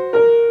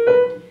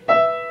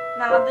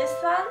 Now this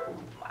one,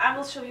 I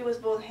will show you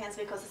with both hands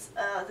because it's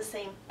the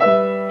same.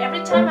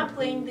 Every time I'm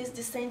playing this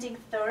descending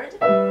third,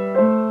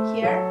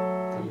 here,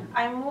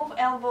 I move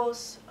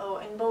elbows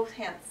in both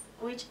hands,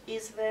 which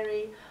is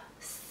very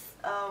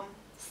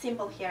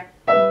simple here.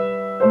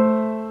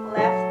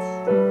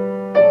 Left,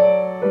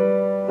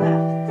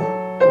 left,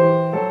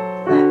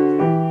 left.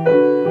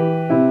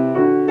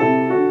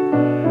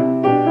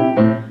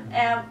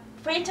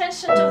 Pay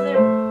attention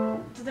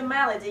to the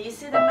melody. You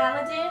see the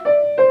melody?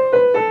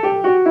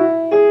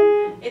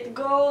 It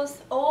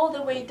goes all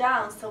the way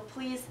down, so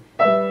please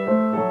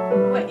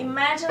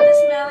imagine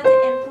this melody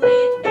and play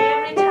it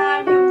every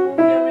time you move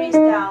your wrist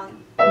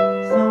down.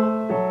 So,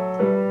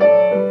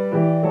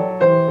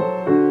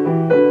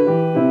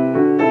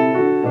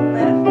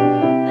 left.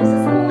 This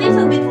is a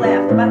little bit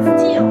left, but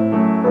still.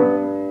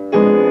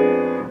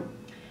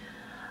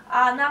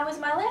 Now with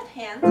my left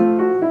hand,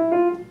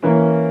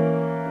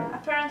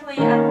 apparently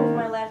I move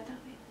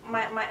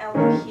my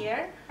elbow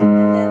here,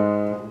 and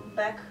then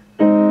back.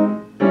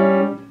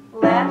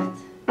 Left,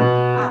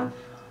 up.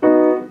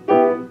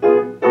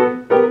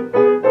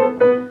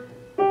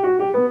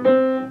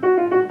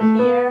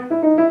 Here,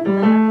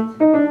 left.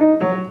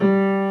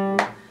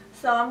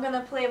 So I'm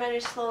gonna play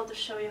very slow to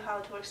show you how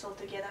it works all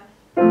together.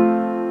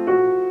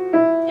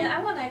 And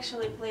I'm gonna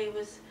actually play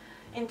with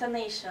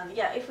intonation.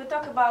 Yeah, if we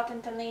talk about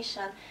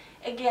intonation,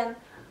 again,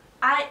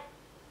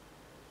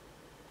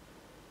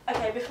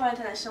 okay, before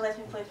intonation, let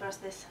me play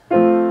first this.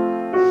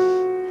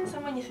 So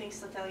many things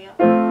to tell you.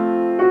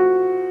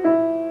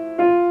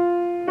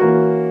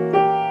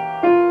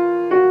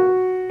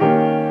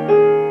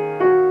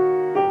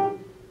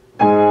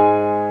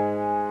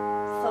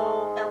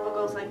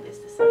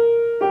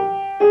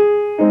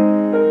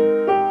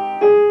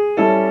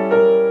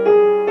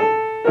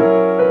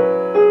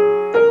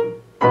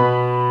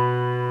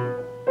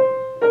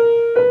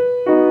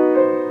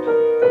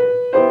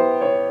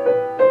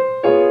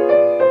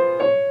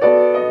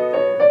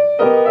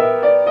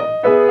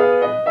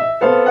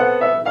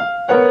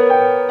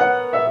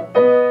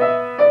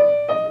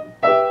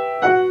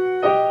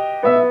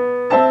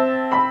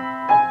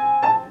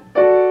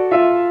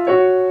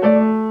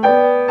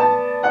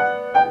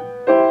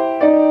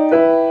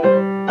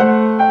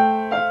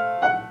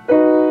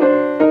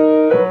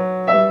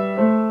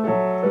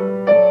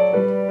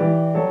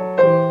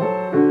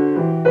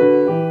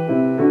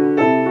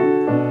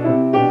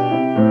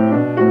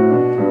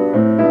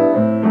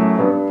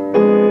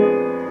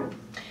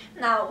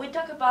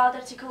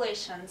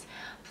 Articulations.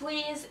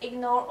 Please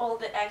ignore all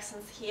the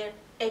accents here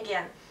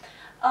again.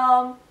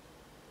 I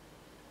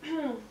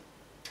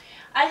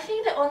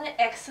think the only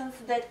accents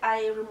that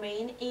I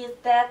remain is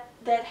that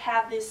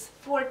have this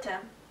forte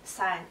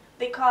sign,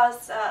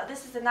 because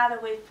this is another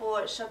way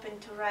for Chopin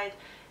to write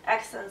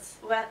accents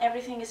when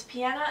everything is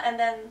piano and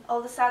then all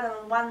of a sudden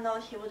on one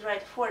note he would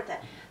write forte.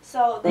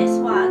 So this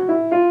one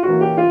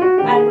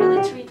I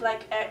really treat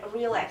like a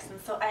real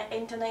accent, so I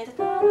intonate it.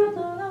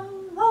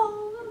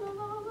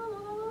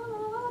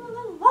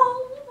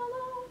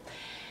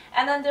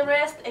 And then the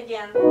rest,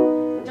 again,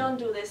 don't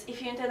do this. If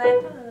you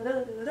intonate,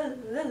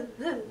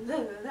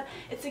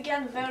 it's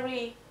again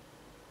very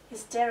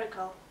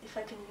hysterical, if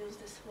I can use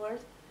this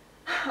word.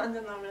 I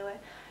don't know really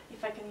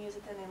if I can use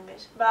it in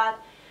English, but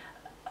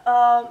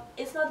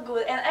it's not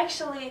good. And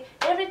actually,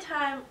 every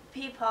time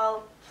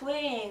people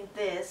playing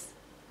this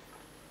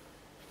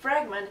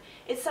fragment,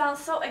 it sounds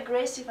so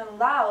aggressive and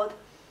loud,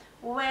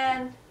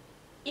 when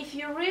if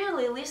you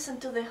really listen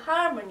to the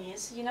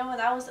harmonies, you know,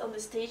 when I was on the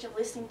stage of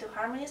listening to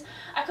harmonies,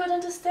 I could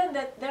understand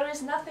that there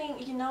is nothing,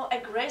 you know,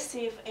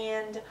 aggressive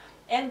and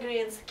angry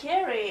and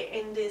scary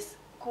in these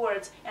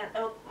chords and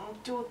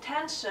to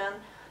tension.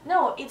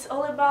 No, it's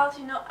all about,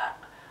 you know,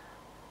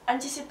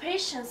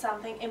 anticipation,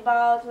 something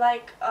about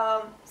like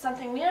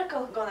something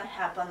miracle gonna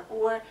happen,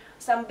 or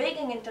some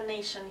begging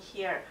intonation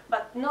here,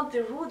 but not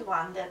the rude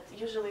one that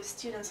usually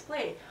students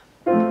play.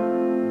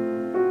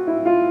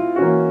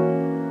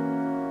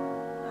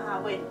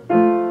 Wait.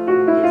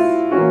 Yes.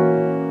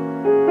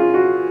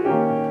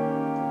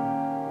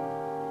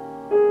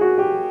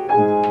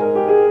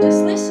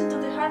 Just listen to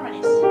the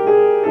harmonies.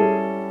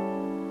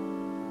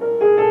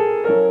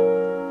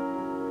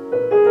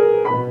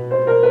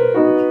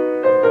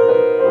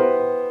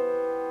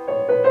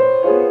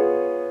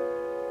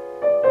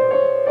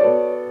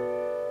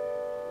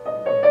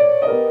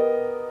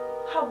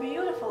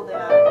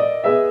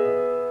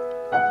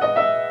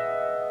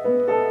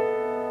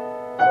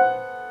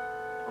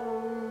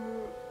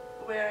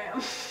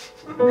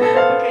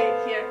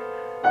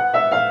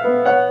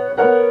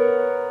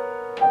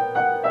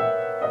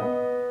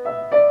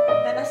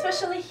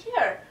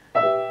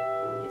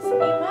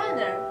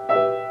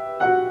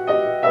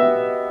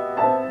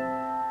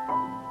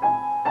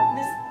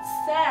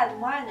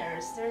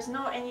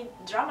 any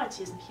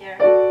dramatism here.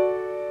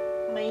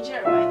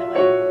 Major, by the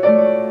way.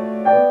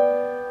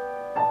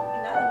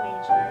 Another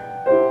major.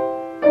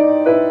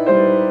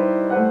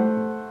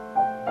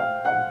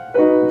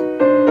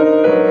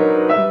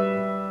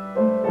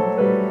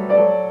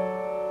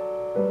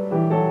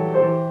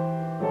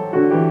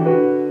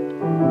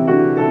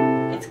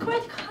 It's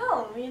quite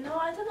calm, you know.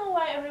 I don't know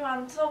why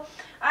everyone. So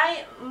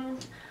I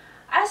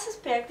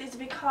suspect it's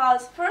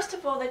because, first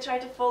of all, they try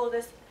to follow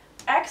these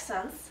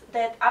accents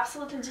that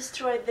absolutely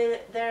destroy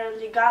their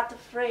legato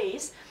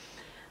phrase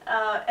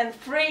and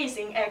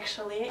phrasing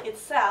actually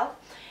itself.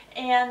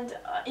 And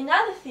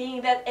another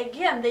thing that,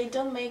 again, they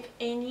don't make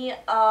any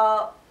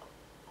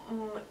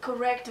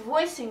correct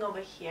voicing over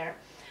here.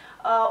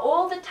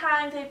 All the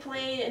time they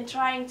play and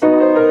trying to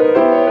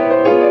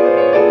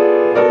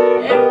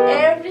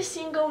every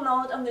single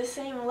note on the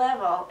same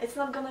level. It's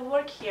not gonna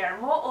work here.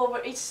 Moreover,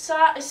 it's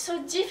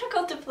so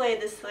difficult to play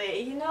this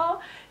way, you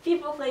know?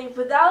 People play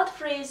without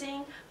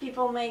phrasing,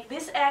 people make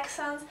these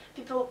accents,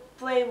 people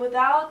play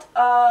without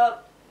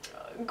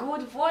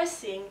good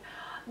voicing.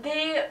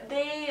 They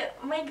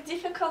make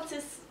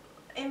difficulties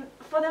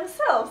for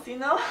themselves, you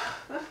know?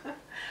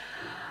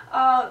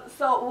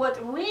 So what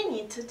we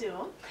need to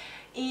do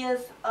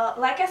is,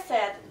 like I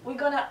said, we're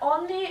gonna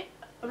only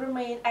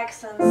remain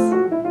accents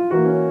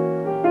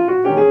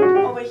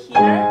over here,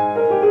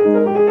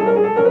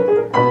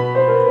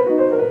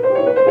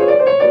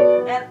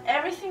 and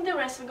everything the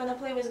rest we're gonna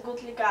play with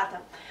good legato.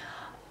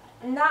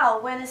 Now,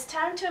 when it's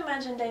time to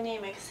imagine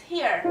dynamics,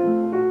 here,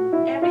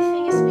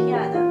 everything is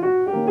piano.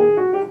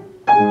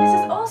 This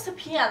is also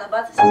piano,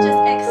 but this is just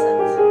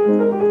accent.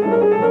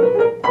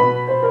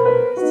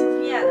 Still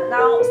piano.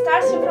 Now,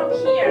 starting from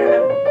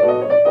here,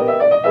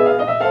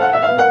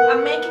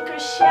 I'm making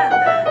crescendo,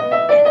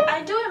 and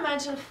I do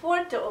imagine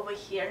forte over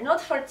here,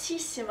 not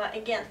fortissimo.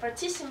 Again,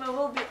 fortissimo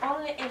will be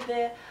only in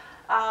the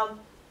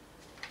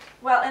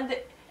well, in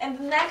the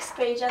next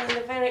page and in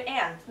the very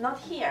end, not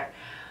here.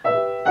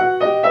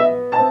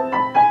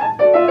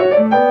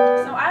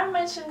 So I'm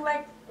mentioning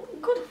like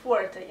good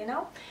forte, you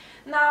know.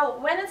 Now,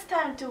 when it's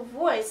time to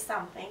voice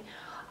something,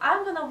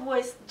 I'm gonna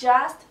voice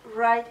just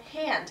right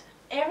hand.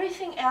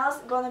 Everything else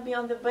gonna be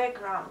on the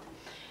background.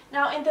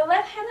 Now, in the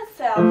left hand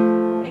itself,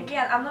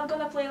 again, I'm not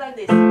gonna play like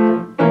this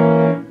and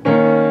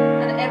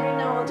every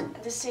note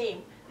the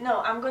same.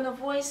 No, I'm gonna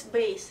voice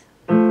bass,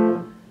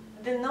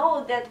 the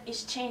note that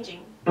is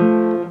changing.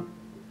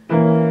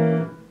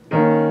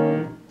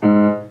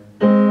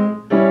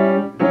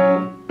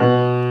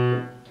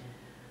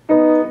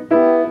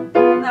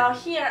 Now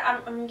here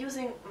I'm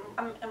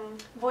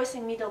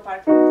voicing middle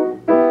part.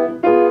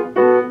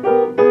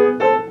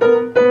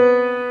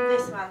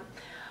 This one.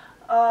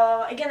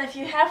 Again, if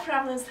you have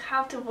problems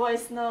how to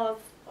voice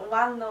notes,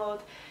 one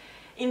note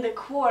in the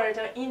chord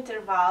or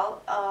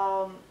interval,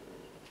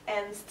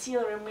 and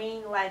still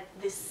remain like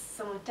this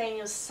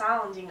simultaneous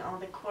sounding on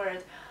the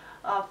chord,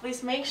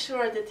 please make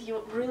sure that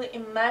you really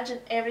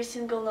imagine every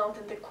single note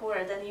in the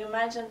chord, and you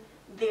imagine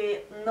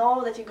the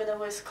note that you're gonna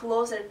voice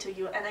closer to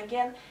you. And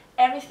again,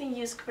 everything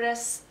you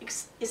express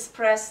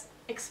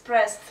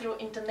through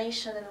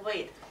intonation and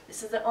weight.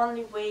 This is the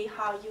only way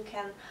how you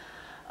can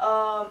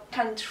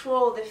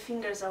control the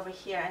fingers over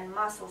here and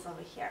muscles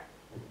over here.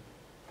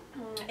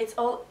 It's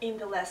all in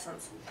the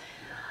lessons.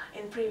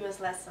 In previous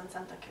lessons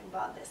I'm talking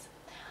about this.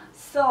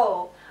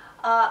 So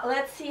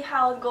let's see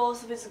how it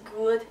goes with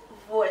good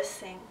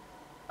voicing,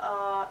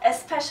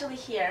 especially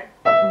here.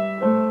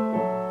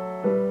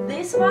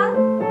 This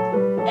one,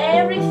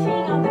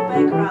 everything on the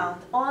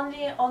background,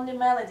 only on the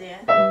melody.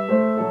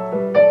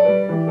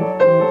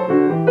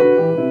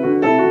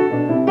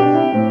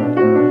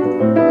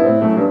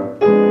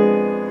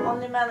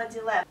 Only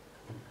melody left.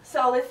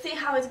 So let's see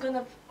how it's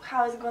gonna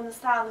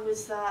sound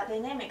with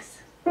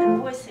dynamics and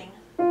voicing.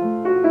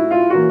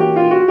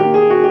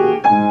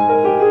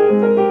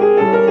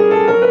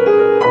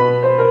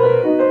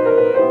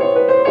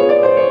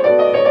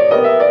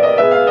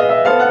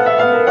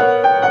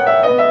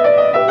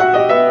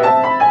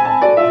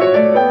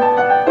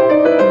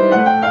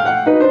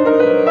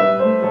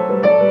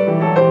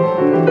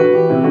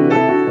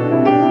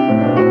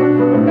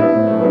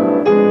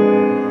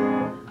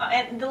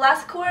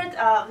 Last chord,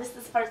 this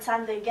is for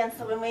Sunday again,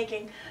 so we're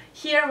making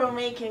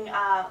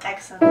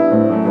accent.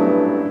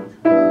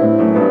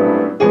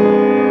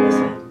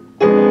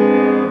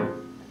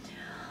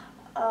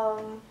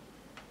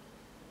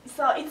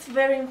 So it's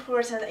very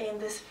important in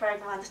this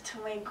fragment to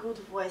make good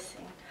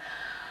voicing.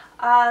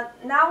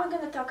 Now we're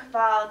going to talk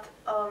about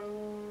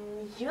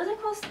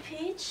musical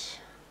speech.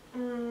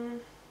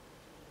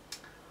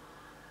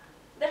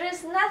 There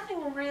is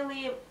nothing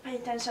really, pay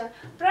attention,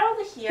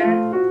 probably here.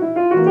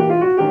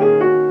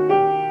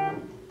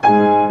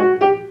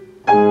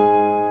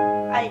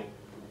 I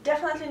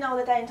definitely know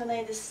that I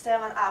intonate this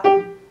 7 up. Be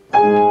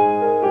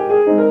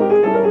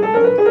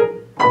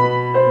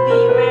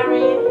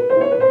very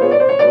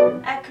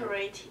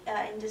accurate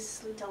in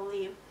this little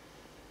leaf.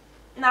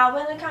 Now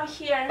when I come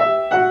here,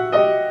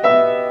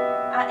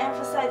 I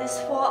emphasize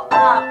this 4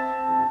 up.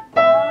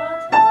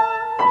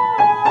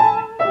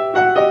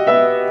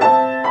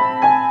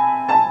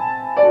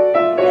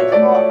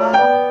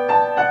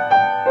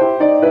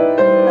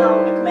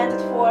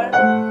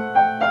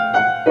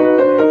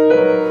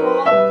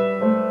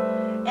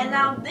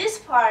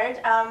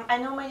 part, I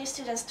know many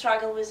students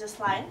struggle with this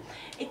line.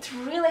 It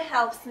really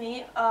helps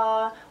me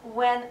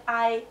when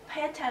I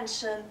pay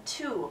attention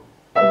to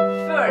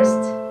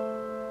first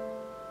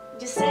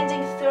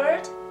descending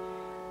third,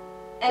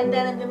 and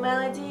then in the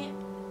melody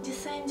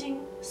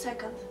descending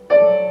second,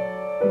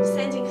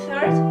 descending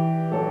third,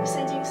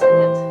 descending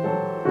second.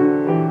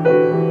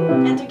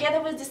 And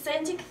together with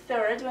descending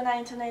third, when I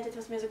intonate it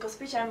with musical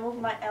speech, I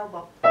move my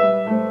elbow.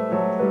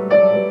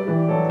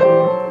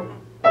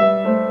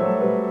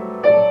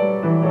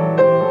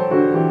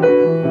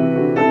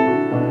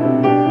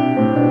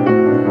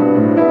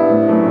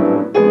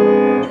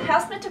 It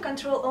helps me to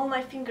control all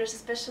my fingers,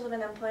 especially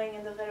when I'm playing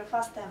in the very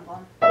fast tempo.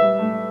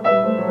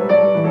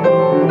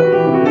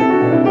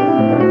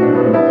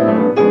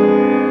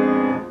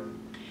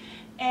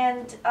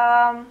 And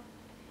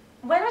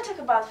when we talk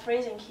about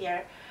phrasing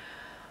here,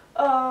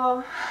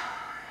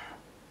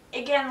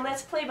 again,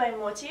 let's play by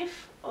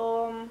motif.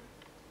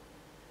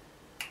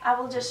 I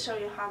will just show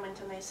you how I'm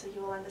intonate so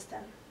you will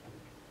understand.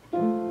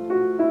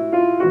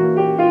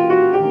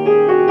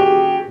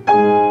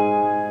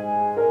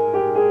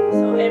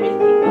 So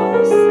everything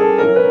goes to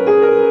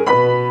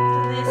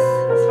this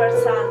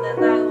sforzando, and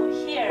now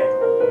here.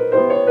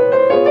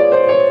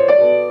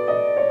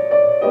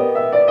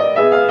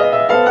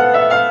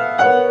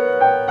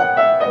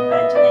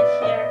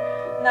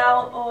 Now,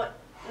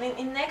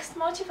 in next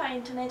motif, I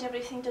intonate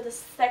everything to the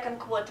second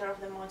quarter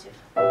of the motif.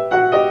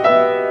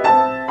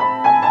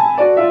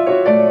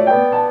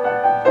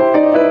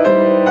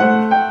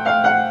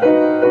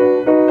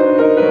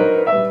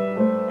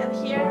 And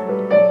here,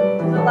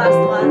 to the last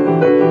one.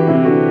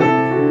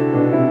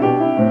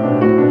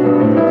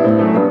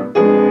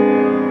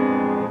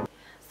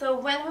 So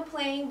when we're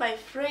playing by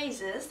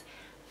phrases,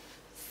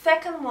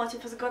 second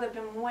motif is going to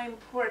be more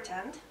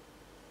important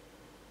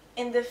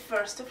in the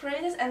first two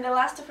phrases, and the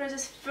last two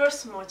phrases,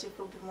 first motif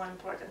will be more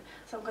important.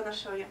 So I'm gonna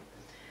show you.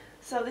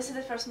 So this is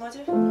the first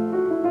motif. This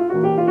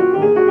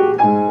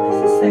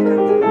is second.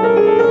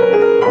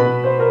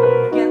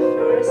 Again,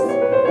 first,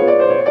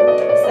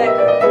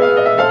 second.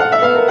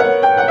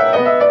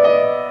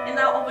 And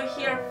now over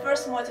here,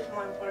 first motif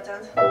more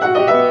important.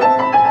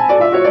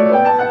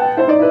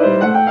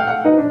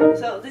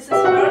 So this is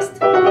first,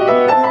 the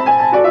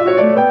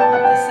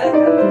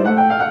second.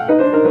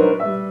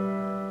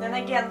 Then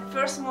again,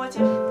 first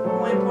motif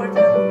more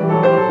important,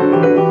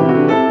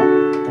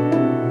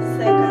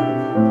 second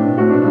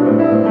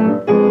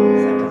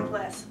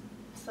less.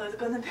 So it's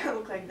gonna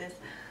look like this.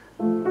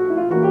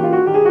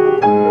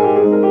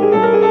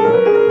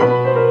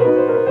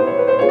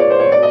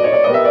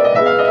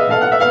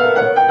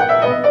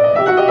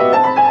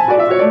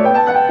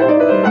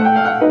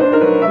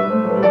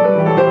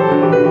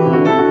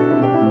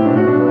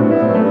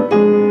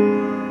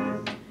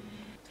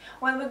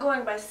 When we're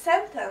going by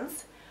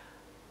sentence,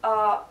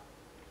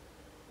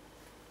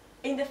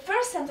 in the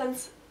first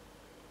sentence,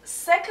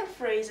 second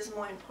phrase is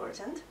more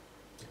important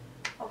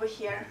over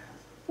here.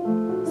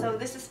 So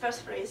this is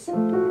first phrase.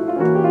 And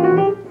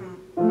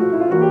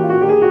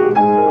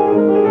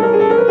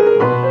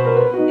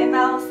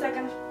now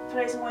second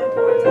phrase more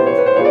important.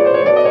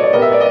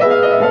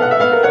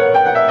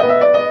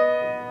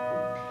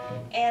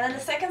 And in the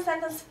second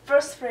sentence,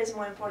 first phrase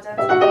more important.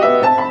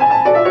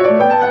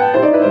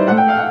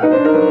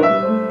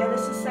 And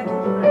this is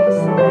second phrase.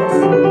 Yes.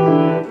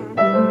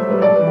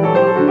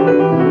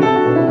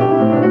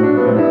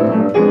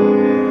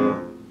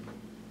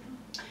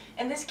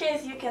 In this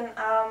case, you can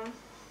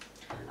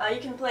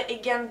play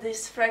again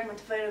this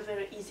fragment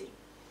very easy.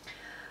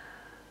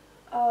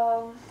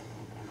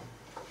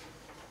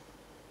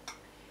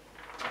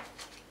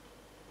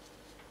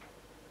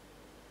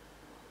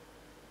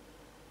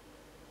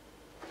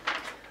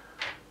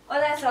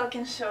 What else I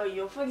can show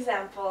you? For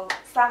example,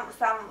 some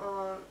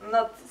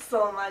not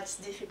so much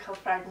difficult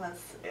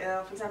fragments.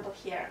 For example,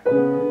 here.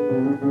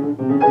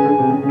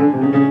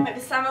 Maybe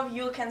some of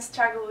you can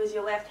struggle with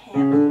your left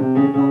hand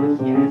over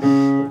here.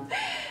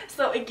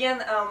 So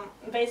again,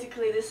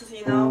 basically this is,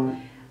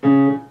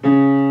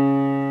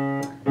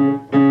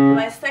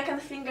 my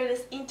second finger,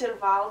 this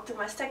interval to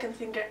my second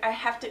finger, I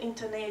have to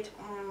intonate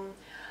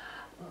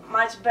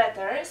much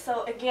better.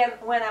 So again,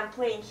 when I'm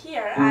playing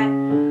here, I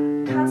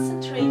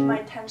concentrate my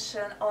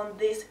attention on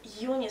this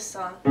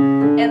unison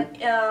and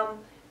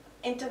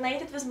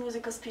intonate it with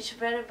musical speech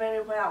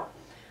very well.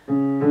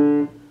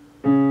 And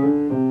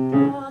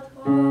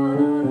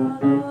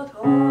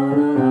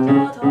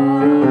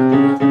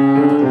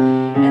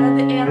at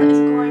the end is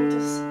going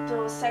to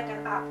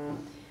second up.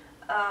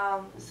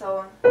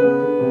 So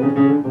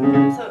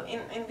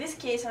in this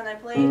case, when I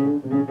play,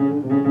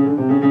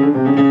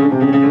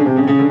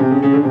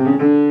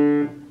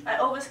 I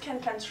always can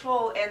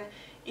control, and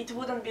it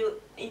wouldn't be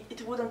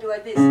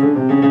like this,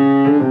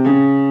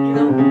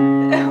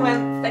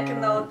 when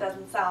second note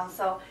doesn't sound.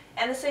 So,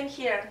 and the same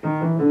here.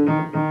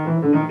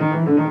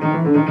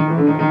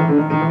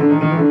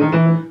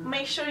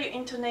 Make sure you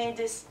intonate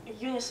this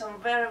unison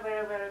very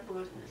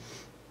good.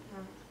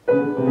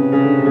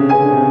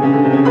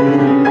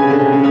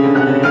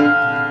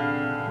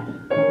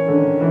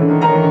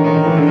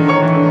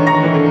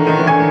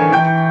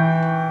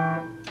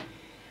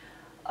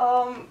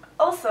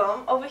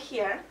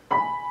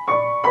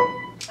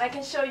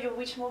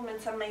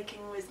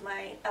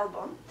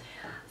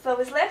 So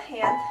with left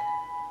hand,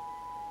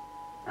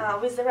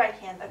 with the right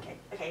hand,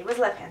 okay, with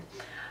left hand.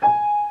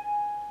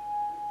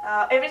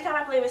 Every time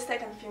I play with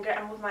second finger,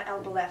 I move my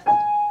elbow left.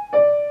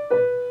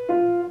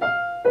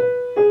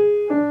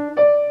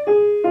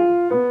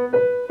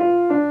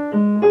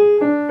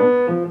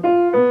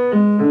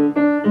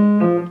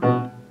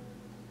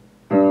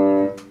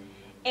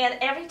 And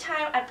every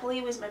time I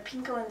play with my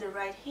pinky in the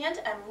right hand,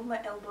 I move my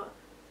elbow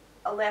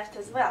left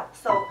as well.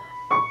 So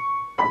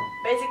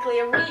basically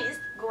a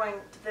wrist going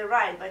to the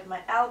right, but my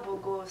elbow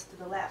goes to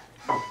the left.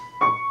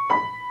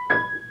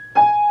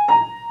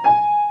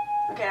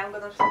 Okay, I'm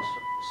gonna show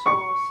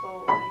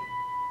slowly.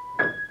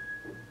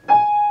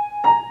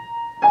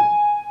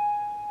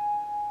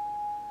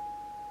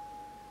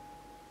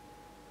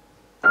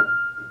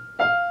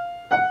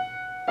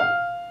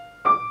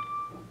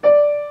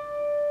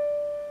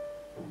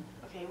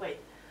 Okay, wait.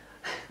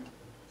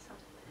 So.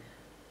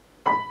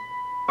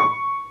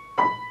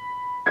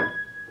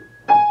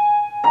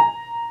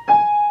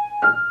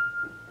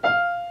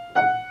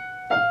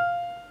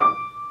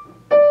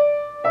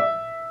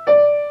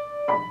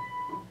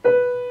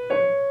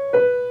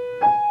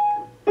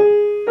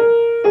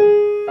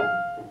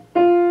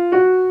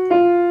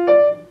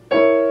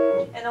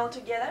 And all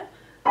together.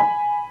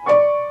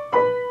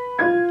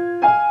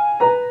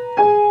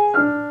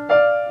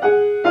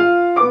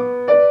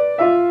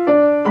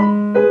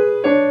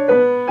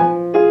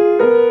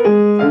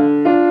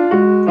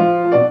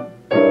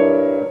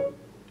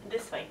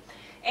 This way.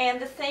 And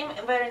the same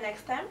very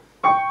next time.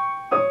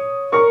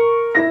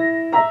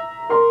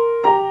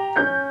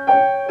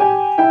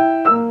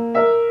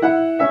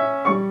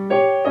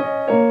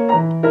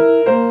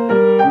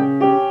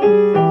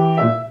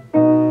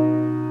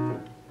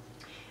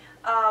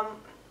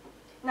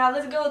 Now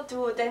let's go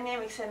to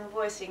dynamics and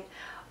voicing.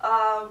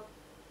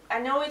 I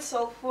know it's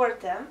all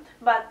forte,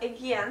 but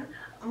again,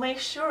 make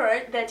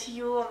sure that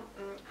you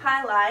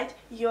highlight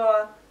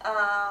your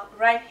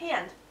right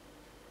hand.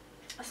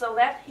 So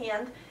left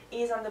hand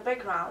is on the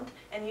background,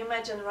 and you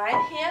imagine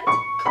right hand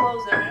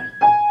closer.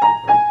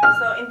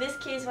 So in this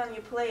case, when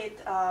you play it,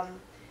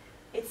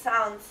 it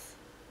sounds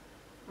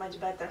much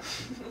better.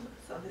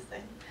 So this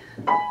thing.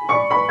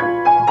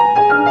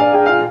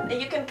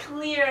 You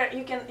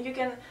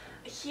can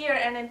hear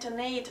and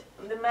intonate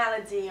the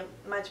melody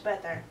much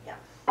better. Yeah.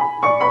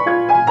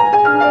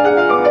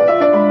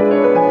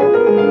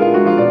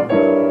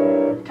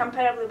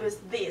 Comparably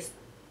with this,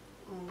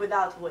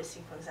 without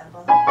voicing, for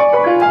example.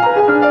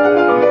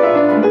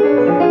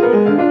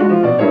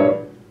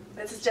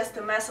 This is just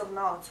a mess of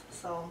notes,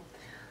 so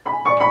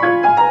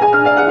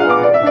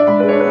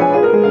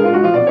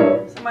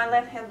my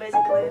left hand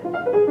basically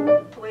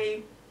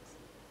play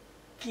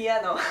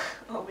piano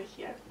over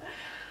here.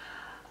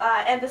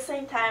 At the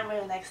same time,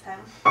 very next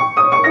time.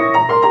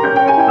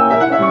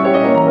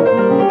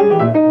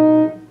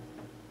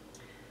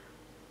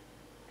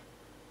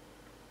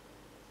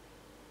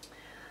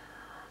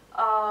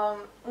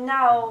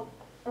 Now,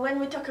 when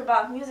we talk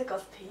about musical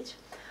speech,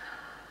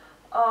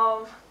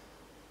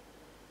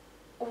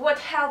 what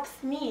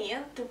helps me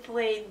to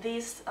play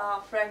this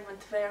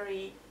fragment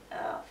very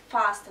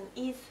fast and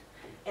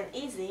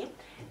easy,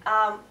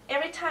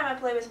 every time I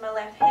play with my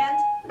left hand,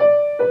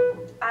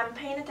 I'm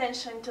paying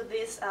attention to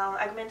this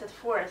augmented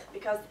fourth,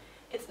 because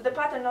the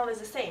pattern always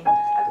the same,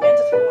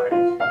 augmented fourth.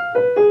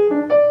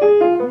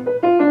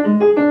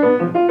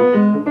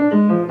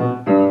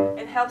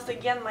 It helps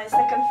again my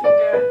second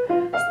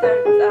finger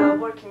start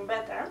working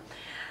better.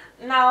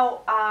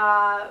 Now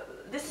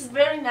this is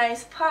very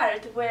nice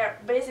part where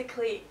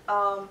basically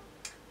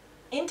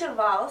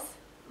intervals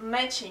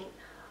matching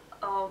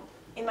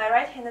in my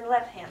right hand and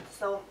left hand.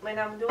 So when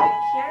I'm doing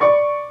here,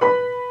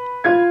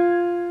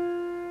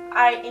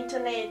 I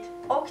intonate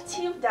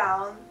octave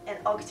down and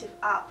octave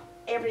up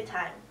every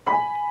time.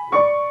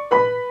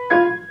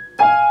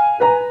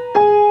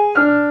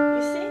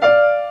 You see?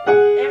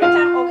 Every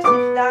time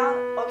octave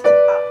down,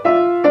 octave up.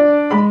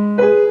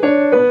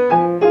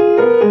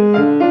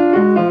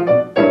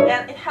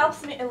 And it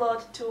helps me a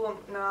lot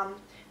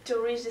to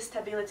reach the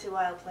stability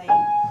while playing.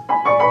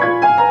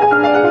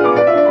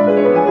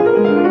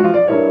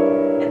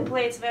 And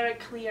play it very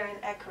clear and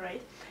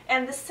accurate.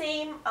 And the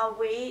same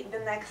way the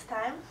next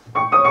time.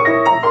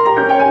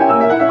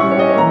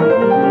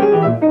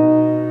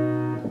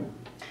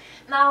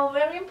 Now,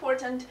 very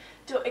important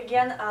to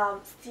again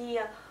see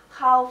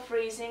how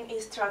phrasing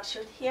is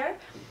structured here.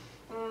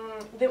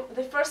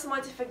 The first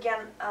motif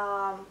again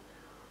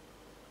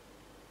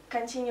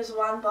continues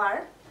one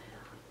bar,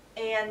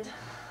 and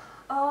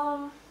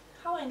how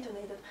I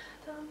intonate it.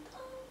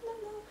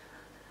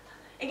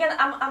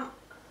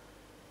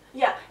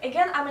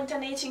 Again, I'm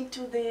intonating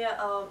to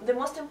the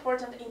most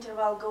important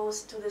interval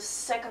goes to the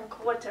second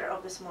quarter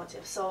of this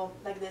motif, so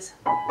like this.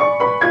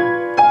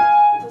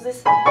 So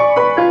this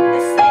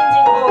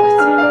ascending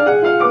octave,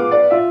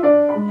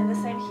 and the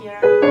same here.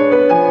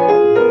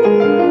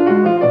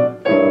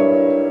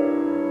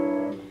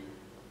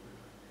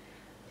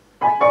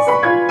 Like this.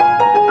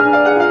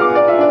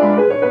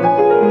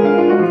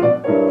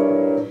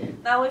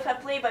 Now if I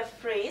play by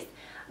phrase,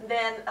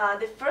 then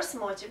the first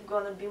motive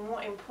gonna be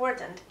more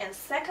important, and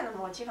second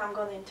motive I'm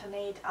gonna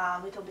intonate a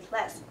little bit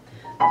less.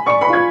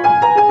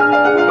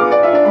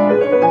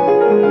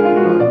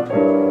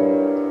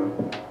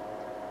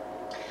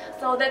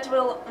 So that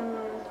will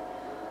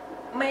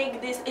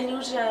make this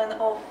illusion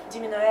of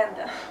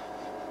diminuendo.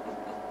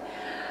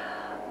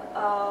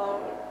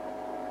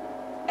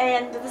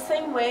 And the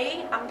same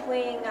way I'm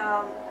playing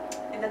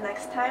in the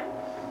next time.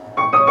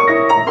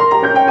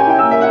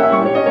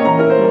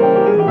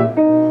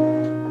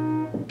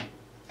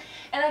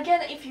 And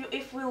again,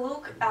 if we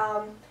look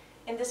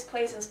in this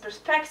place in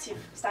perspective,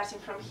 starting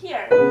from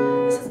here,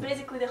 this is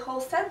basically the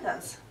whole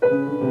sentence.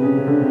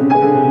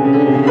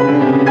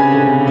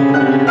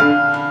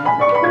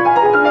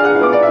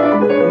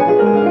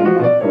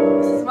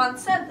 This is one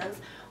sentence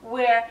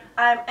where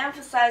I'm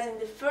emphasizing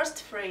the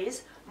first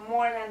phrase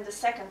more than the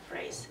second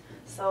phrase.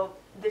 So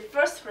the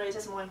first phrase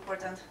is more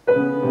important.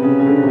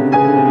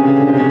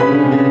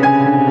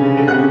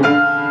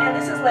 And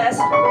this is less.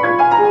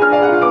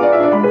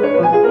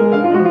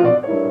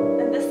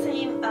 And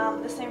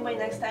the same way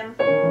next time.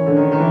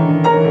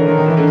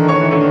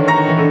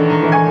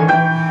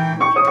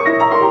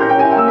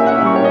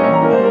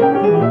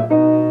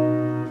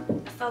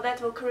 So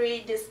that will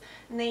create this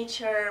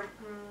natural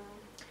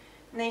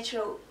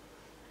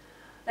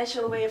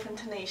way of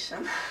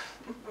intonation.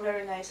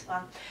 Very nice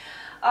one.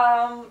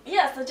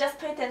 Yeah, so just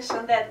pay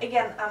attention that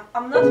again,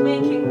 I'm not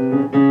making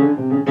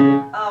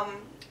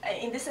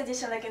in this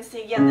edition I can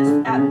see again this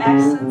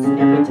accents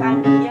every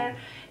time here.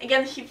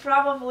 Again, he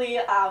probably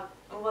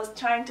was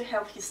trying to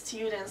help his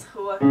students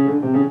who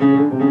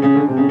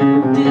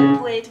didn't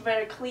play it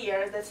very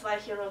clear. That's why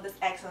he wrote this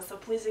accent, so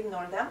please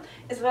ignore them.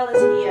 As well as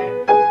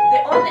here.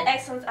 The only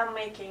accents I'm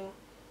making,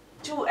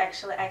 two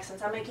actually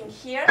accents I'm making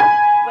here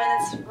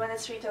when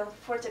it's written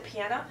forte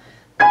piano,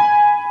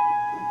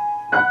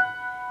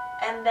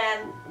 and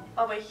then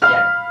over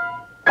here.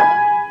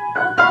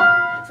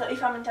 So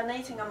if I'm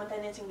intonating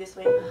this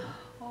way.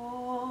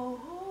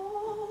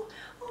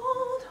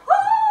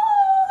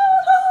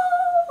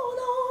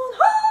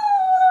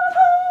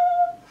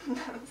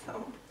 So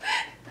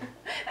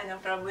I know,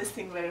 probably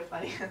sing very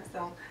funny.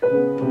 So.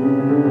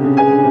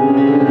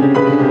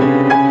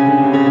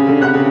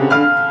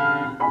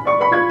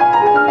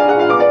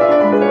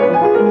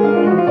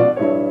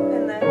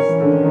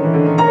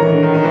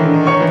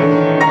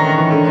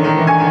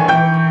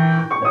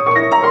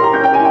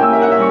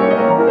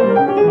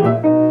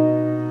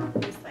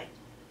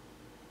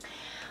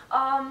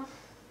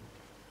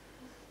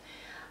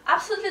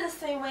 Absolutely the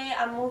same way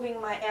I'm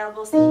moving my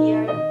elbows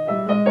here.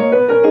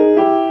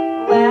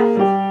 Left,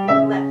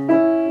 left,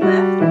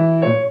 left.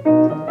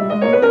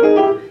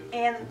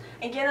 And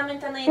again I'm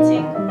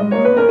intonating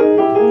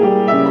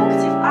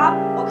octave up,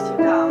 octave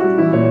down.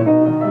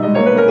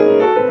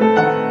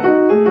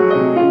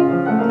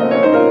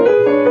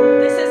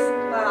 This is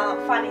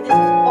funny, this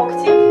is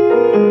octave,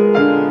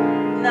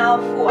 now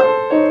 4.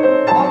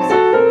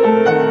 Octave,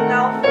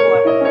 now 4.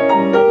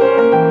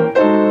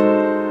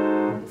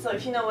 So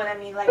if you know what I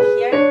mean, like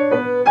here,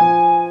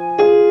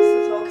 this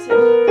is octave,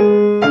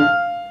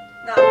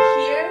 now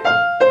here,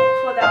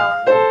 4 down,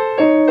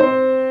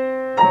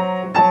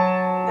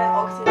 then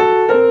octave,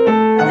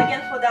 and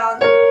again 4 down,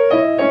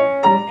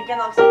 again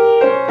octave.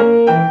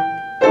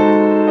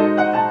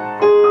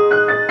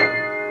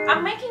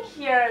 I'm making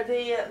here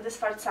the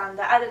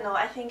sforzando, I don't know,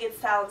 I think it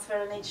sounds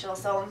very natural,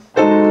 so,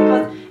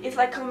 because it's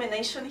like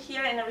combination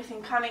here and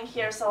everything coming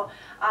here, so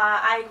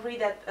I agree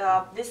that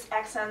this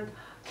accent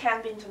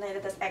can be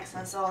intonated as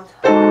accent, so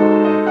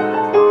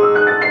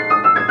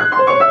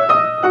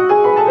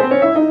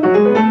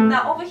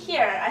now over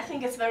here I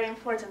think it's very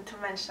important to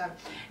mention.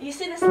 You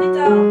see this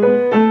little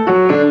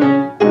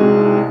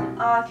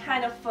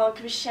kind of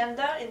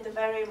crescendo in the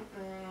very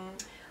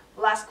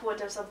last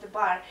quarters of the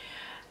bar,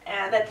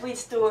 and that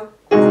leads to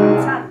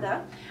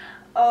sforzando.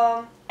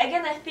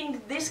 Again, I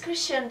think this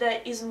crescendo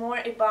is more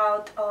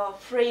about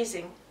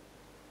phrasing.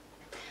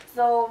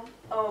 So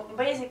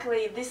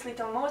basically this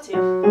little motive,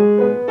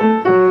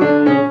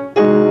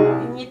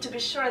 you need to be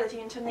sure that you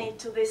intonate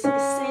to this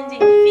ascending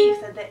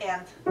fifth at the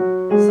end.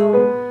 So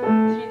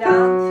 3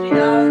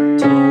 down,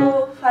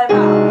 2, 5 up.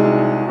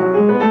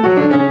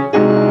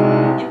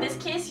 In this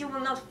case you will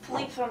not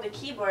flip from the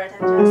keyboard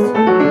and just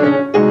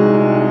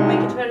make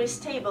it very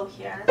stable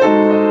here.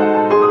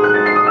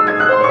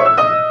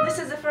 This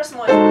is the first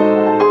motive.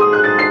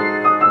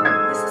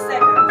 This is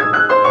second.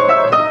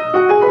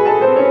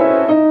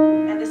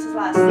 And this is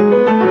last.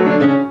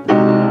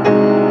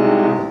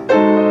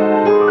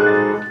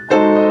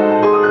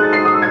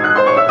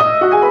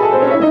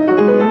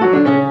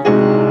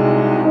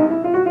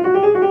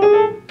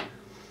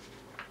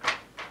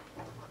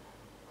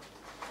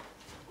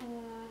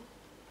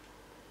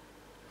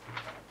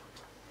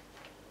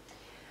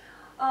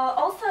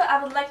 Also, I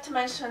would like to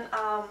mention,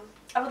 I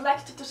would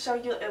like to show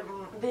you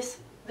this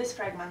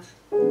fragment.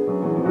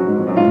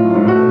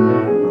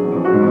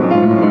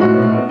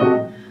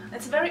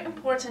 It's very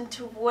important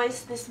to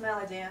voice this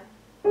melody.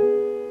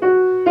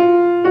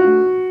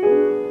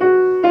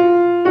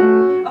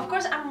 Of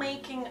course, I'm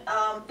making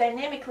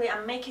dynamically,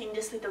 I'm making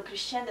this little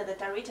crescendo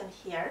that are written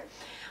here,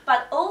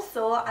 but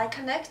also I'm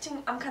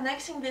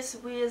connecting this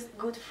with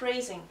good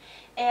phrasing,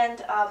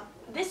 and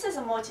this is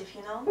a motive,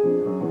 you know,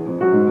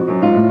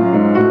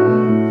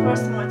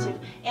 first motive,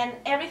 and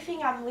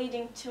everything I'm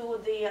leading to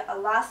the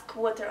last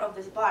quarter of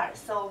this bar,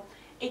 so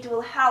it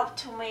will help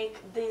to make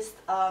this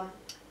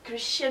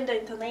crescendo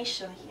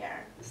intonation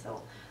here.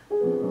 So.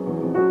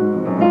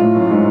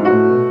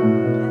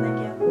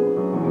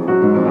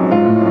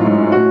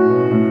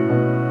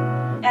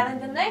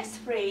 Next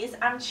phrase,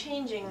 I'm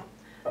changing.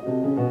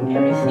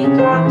 Everything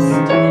comes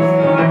to the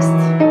first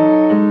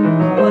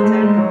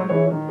quarter.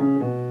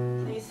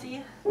 So you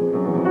see?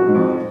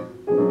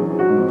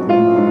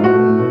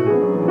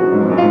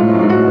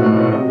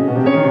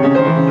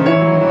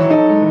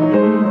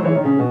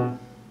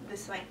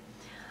 This way.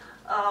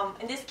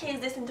 In this case,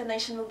 this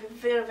intonation will be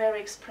very, very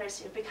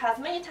expressive, because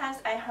many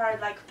times I heard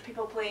like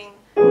people playing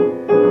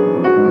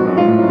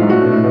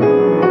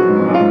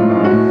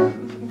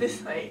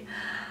this way.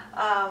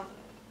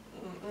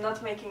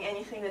 Not making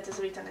anything that is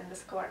written in the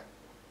score.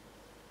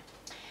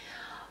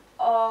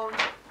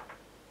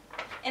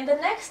 In the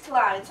next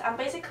lines, I'm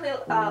basically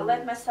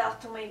let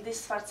myself to make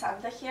this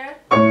sforzando here,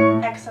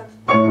 accent,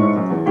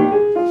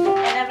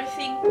 and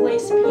everything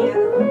plays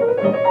piano.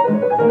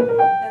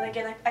 Then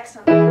again,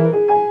 accent.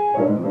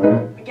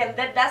 Again,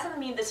 that doesn't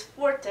mean this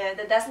forte.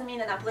 That doesn't mean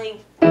that I'm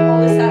playing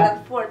all of a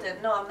sudden forte.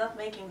 No, I'm not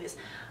making this.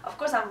 Of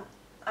course, I'm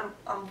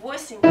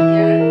voicing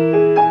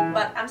here,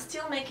 but I'm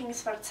still making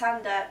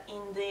sforzando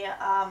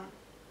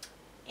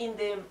in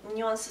the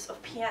nuances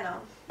of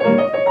piano.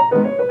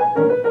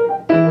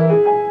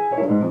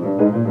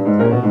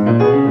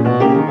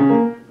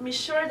 Be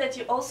sure that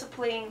you're also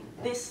playing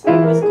this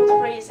with good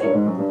phrasing.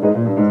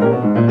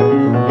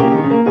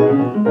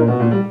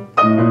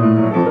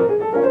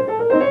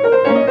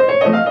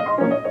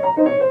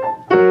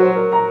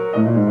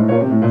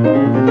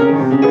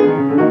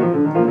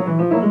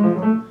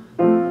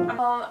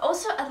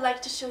 Also, I'd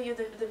like to show you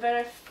the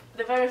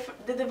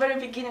very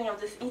beginning of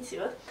this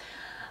etude.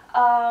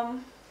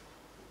 I'm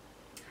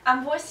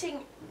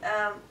voicing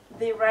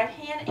the right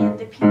hand and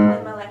the piano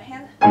in my left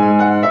hand,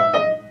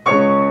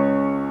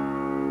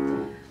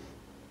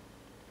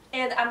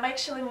 and I'm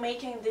actually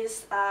making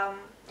this.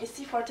 You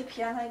see, forte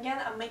piano again.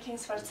 I'm making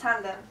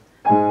sforzando.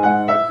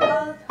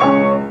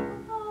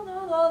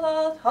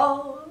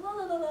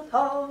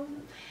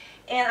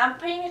 And I'm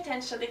paying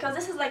attention because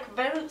this is like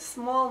very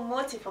small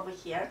motif over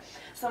here.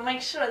 So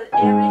make sure that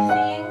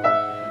everything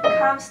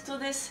comes to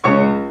this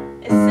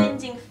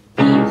ascending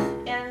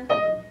fifth and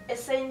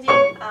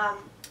ascending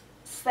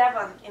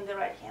 7 in the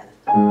right hand.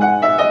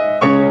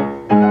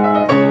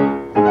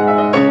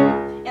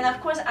 And of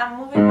course I'm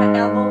moving my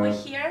elbow over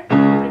here,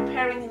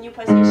 preparing the new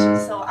position.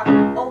 So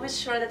I'm always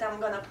sure that I'm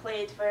gonna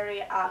play it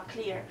very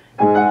clear.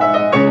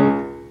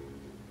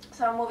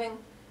 So I'm moving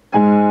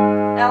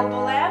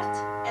elbow left,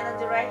 and on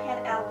the right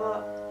hand,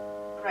 elbow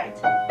right.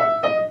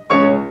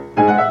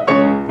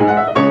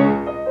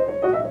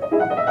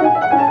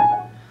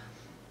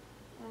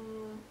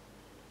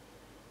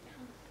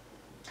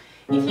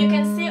 If you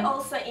can see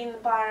also in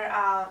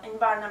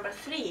bar number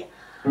 3,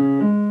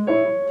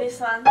 this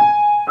one,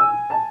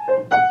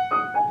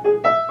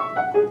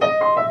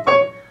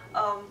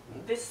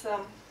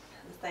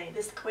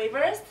 this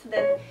quavers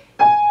that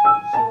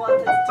he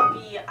wanted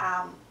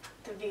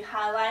to be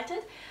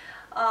highlighted.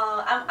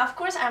 Of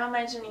course, I'm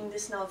imagining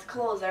this note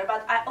closer,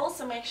 but I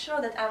also make sure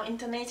that I'm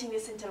intonating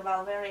this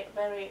interval very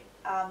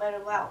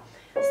well.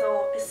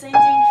 So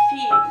ascending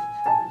fifth,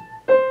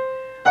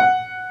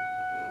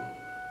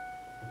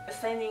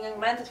 ascending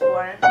augmented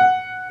 4,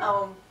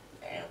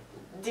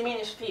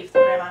 diminished fifth,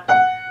 remember.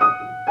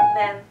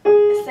 Then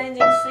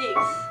ascending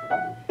sixth,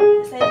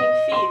 ascending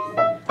fifth.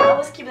 I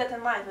always keep that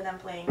in mind when I'm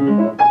playing.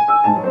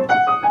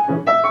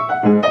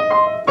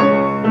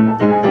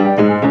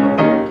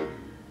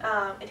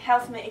 It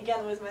helps me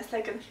again with my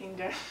second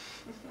finger.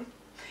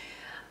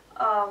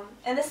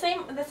 And the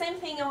same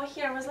thing over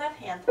here with left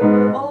hand.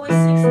 Always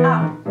 6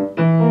 up.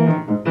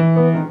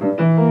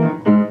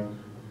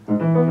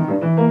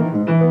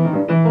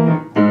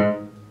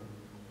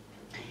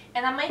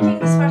 And I'm making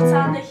this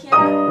sforzando here.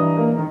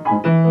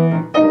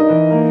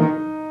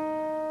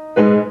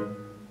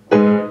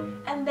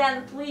 And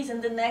then please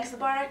in the next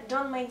bar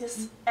don't make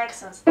these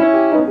accents.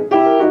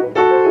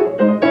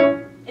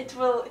 It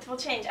will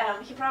change.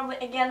 He probably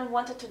again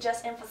wanted to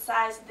just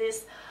emphasize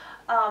this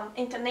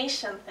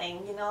intonation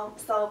thing, you know.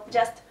 So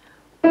just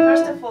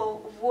first of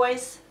all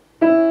voice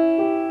the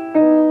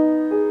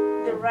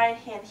right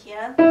hand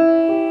here.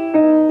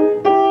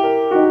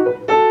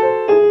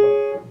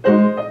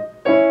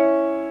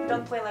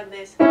 Don't play like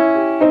this.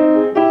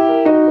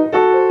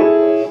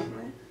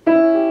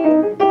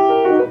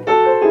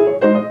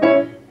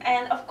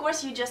 And of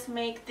course you just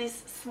make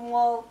these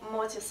small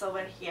motifs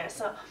over here.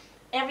 So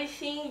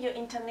everything you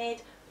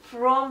intonate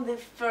from the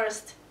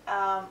first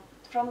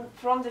from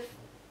the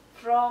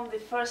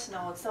first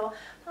note. So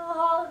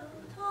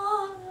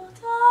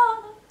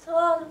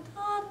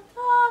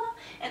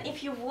And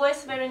if you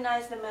voice very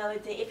nice the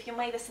melody, if you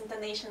make this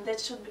intonation, that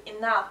should be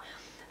enough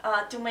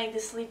to make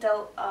this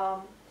little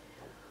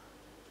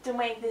to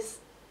make this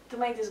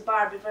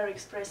bar be very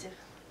expressive.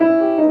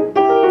 You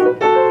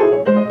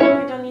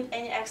don't need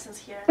any accents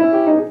here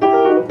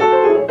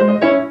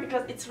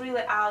because it's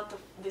really out of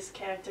this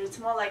character. It's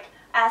more like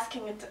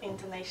asking it to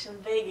intonation,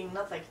 begging,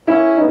 not like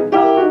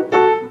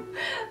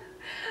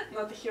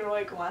not a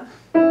heroic one.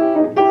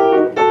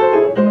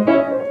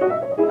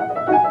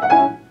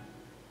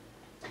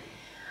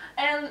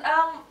 And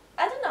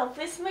I don't know,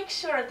 please make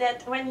sure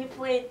that when you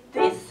play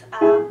this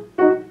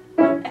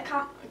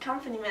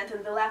accompaniment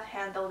in the left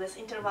hand, all these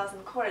intervals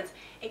and chords,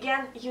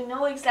 again, you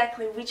know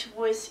exactly which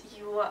voice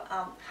you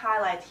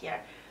highlight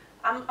here.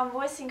 I'm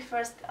voicing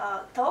first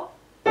top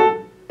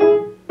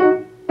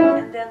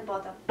and then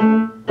bottom.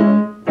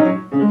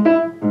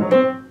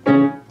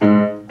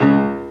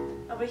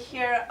 Over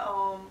here,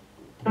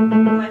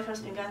 my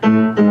first finger.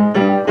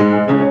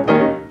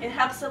 It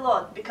helps a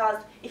lot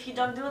because if you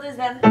don't do this,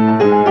 then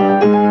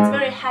it's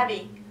very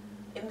heavy.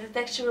 And the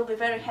texture will be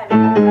very heavy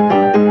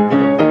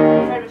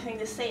if everything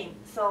the same.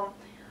 So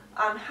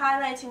I'm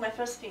highlighting my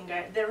first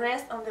finger, the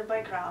rest on the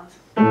background.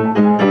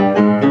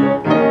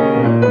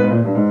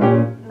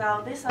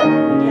 Now this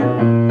one again.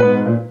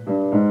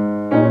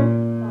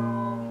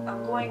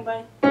 I'm going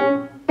by.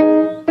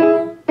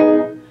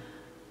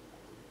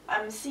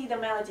 I'm seeing the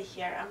melody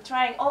here. I'm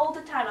trying all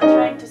the time. I'm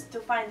trying to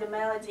find the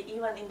melody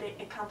even in the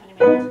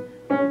accompaniment.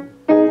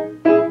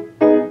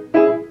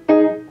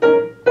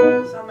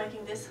 So I'm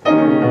making this.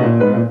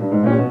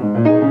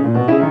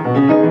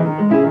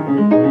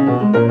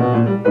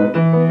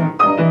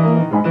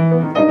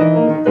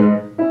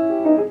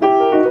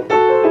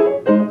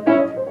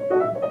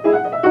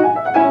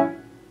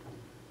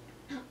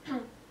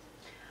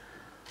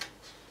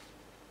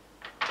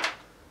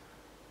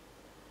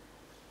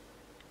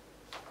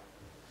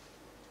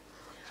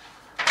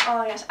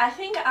 Oh yes, I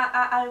think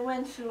I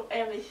went through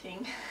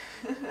everything.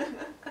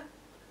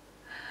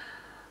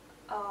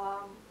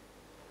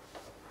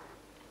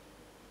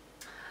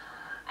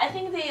 I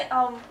think the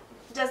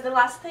just the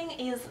last thing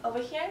is over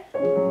here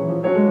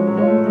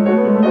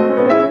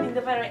in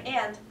the very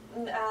end.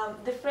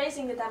 The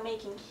phrasing that I'm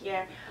making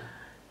here.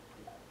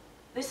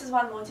 This is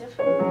one motive.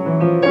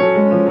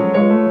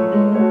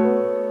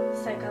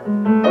 Second.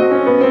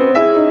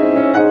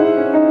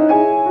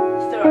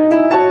 Third.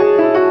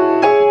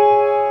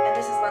 And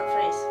this is one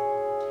phrase.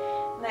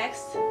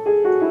 Next.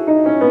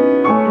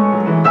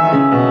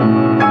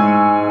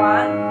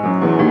 One.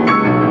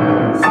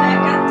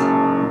 Second.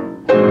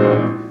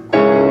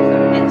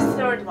 And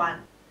third one.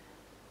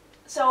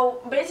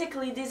 So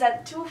basically these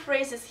are two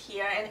phrases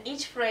here, and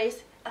each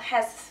phrase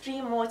has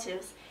three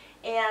motives,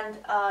 and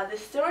the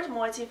third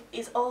motive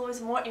is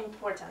always more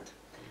important.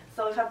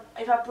 So if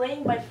I'm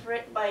playing by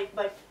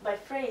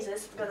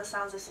phrases, it's gonna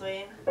sound this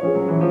way.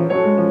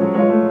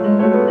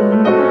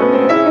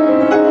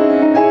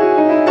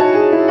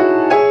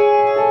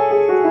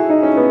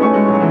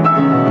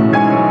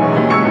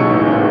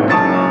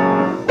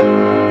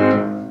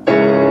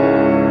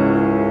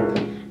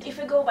 If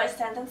we go by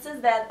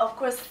sentences, then of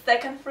course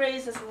second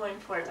phrase is more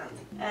important.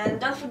 And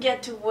don't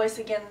forget to voice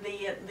again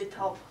the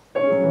top.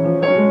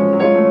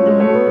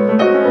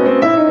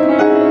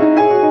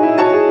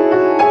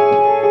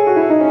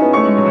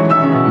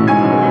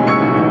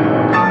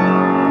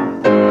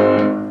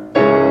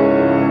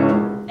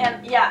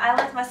 I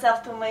let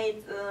myself to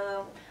make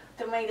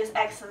these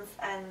accents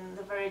and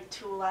the very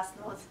two last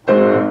notes.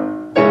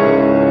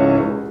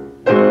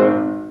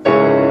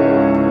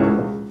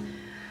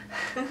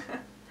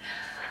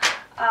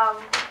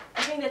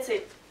 I think that's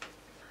it.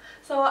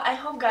 So I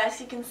hope, guys,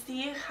 you can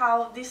see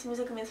how this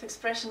musical means of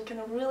expression can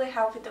really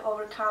help you to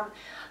overcome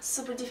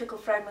super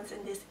difficult fragments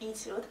in this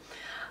etude.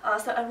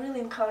 So I really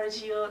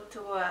encourage you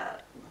to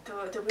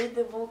read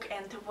the book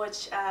and to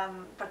watch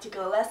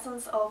particular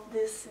lessons of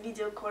this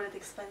video course that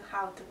explain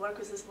how to work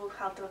with this book,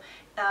 how to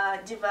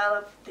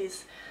develop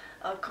these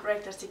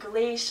correct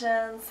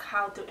articulations,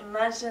 how to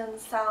imagine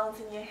sounds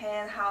in your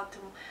hand, how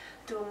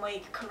to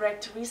make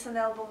correct wrist and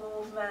elbow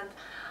movement,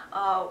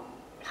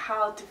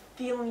 how to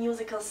feel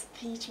musical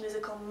speech,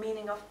 musical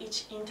meaning of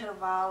each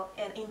interval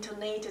and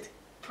intonate it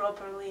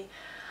properly,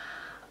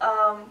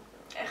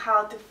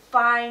 how to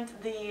find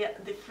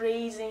the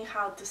phrasing,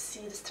 how to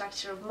see the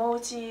structure of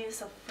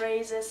motifs, of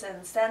phrases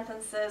and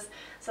sentences.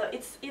 So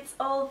it's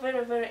all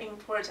very, very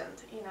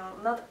important, you know,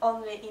 not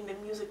only in the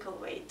musical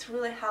way. It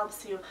really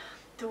helps you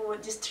to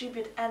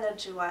distribute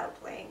energy while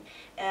playing,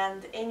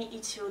 and any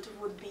etude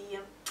would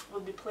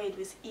be played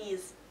with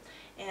ease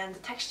and the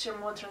texture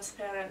more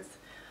transparent.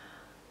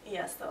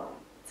 Yeah, so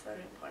it's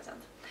very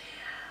important.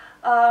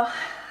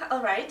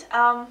 Alright,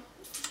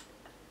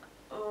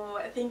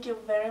 thank you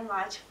very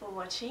much for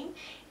watching,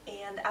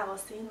 and I will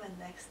see you in my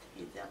next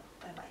video.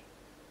 Bye bye.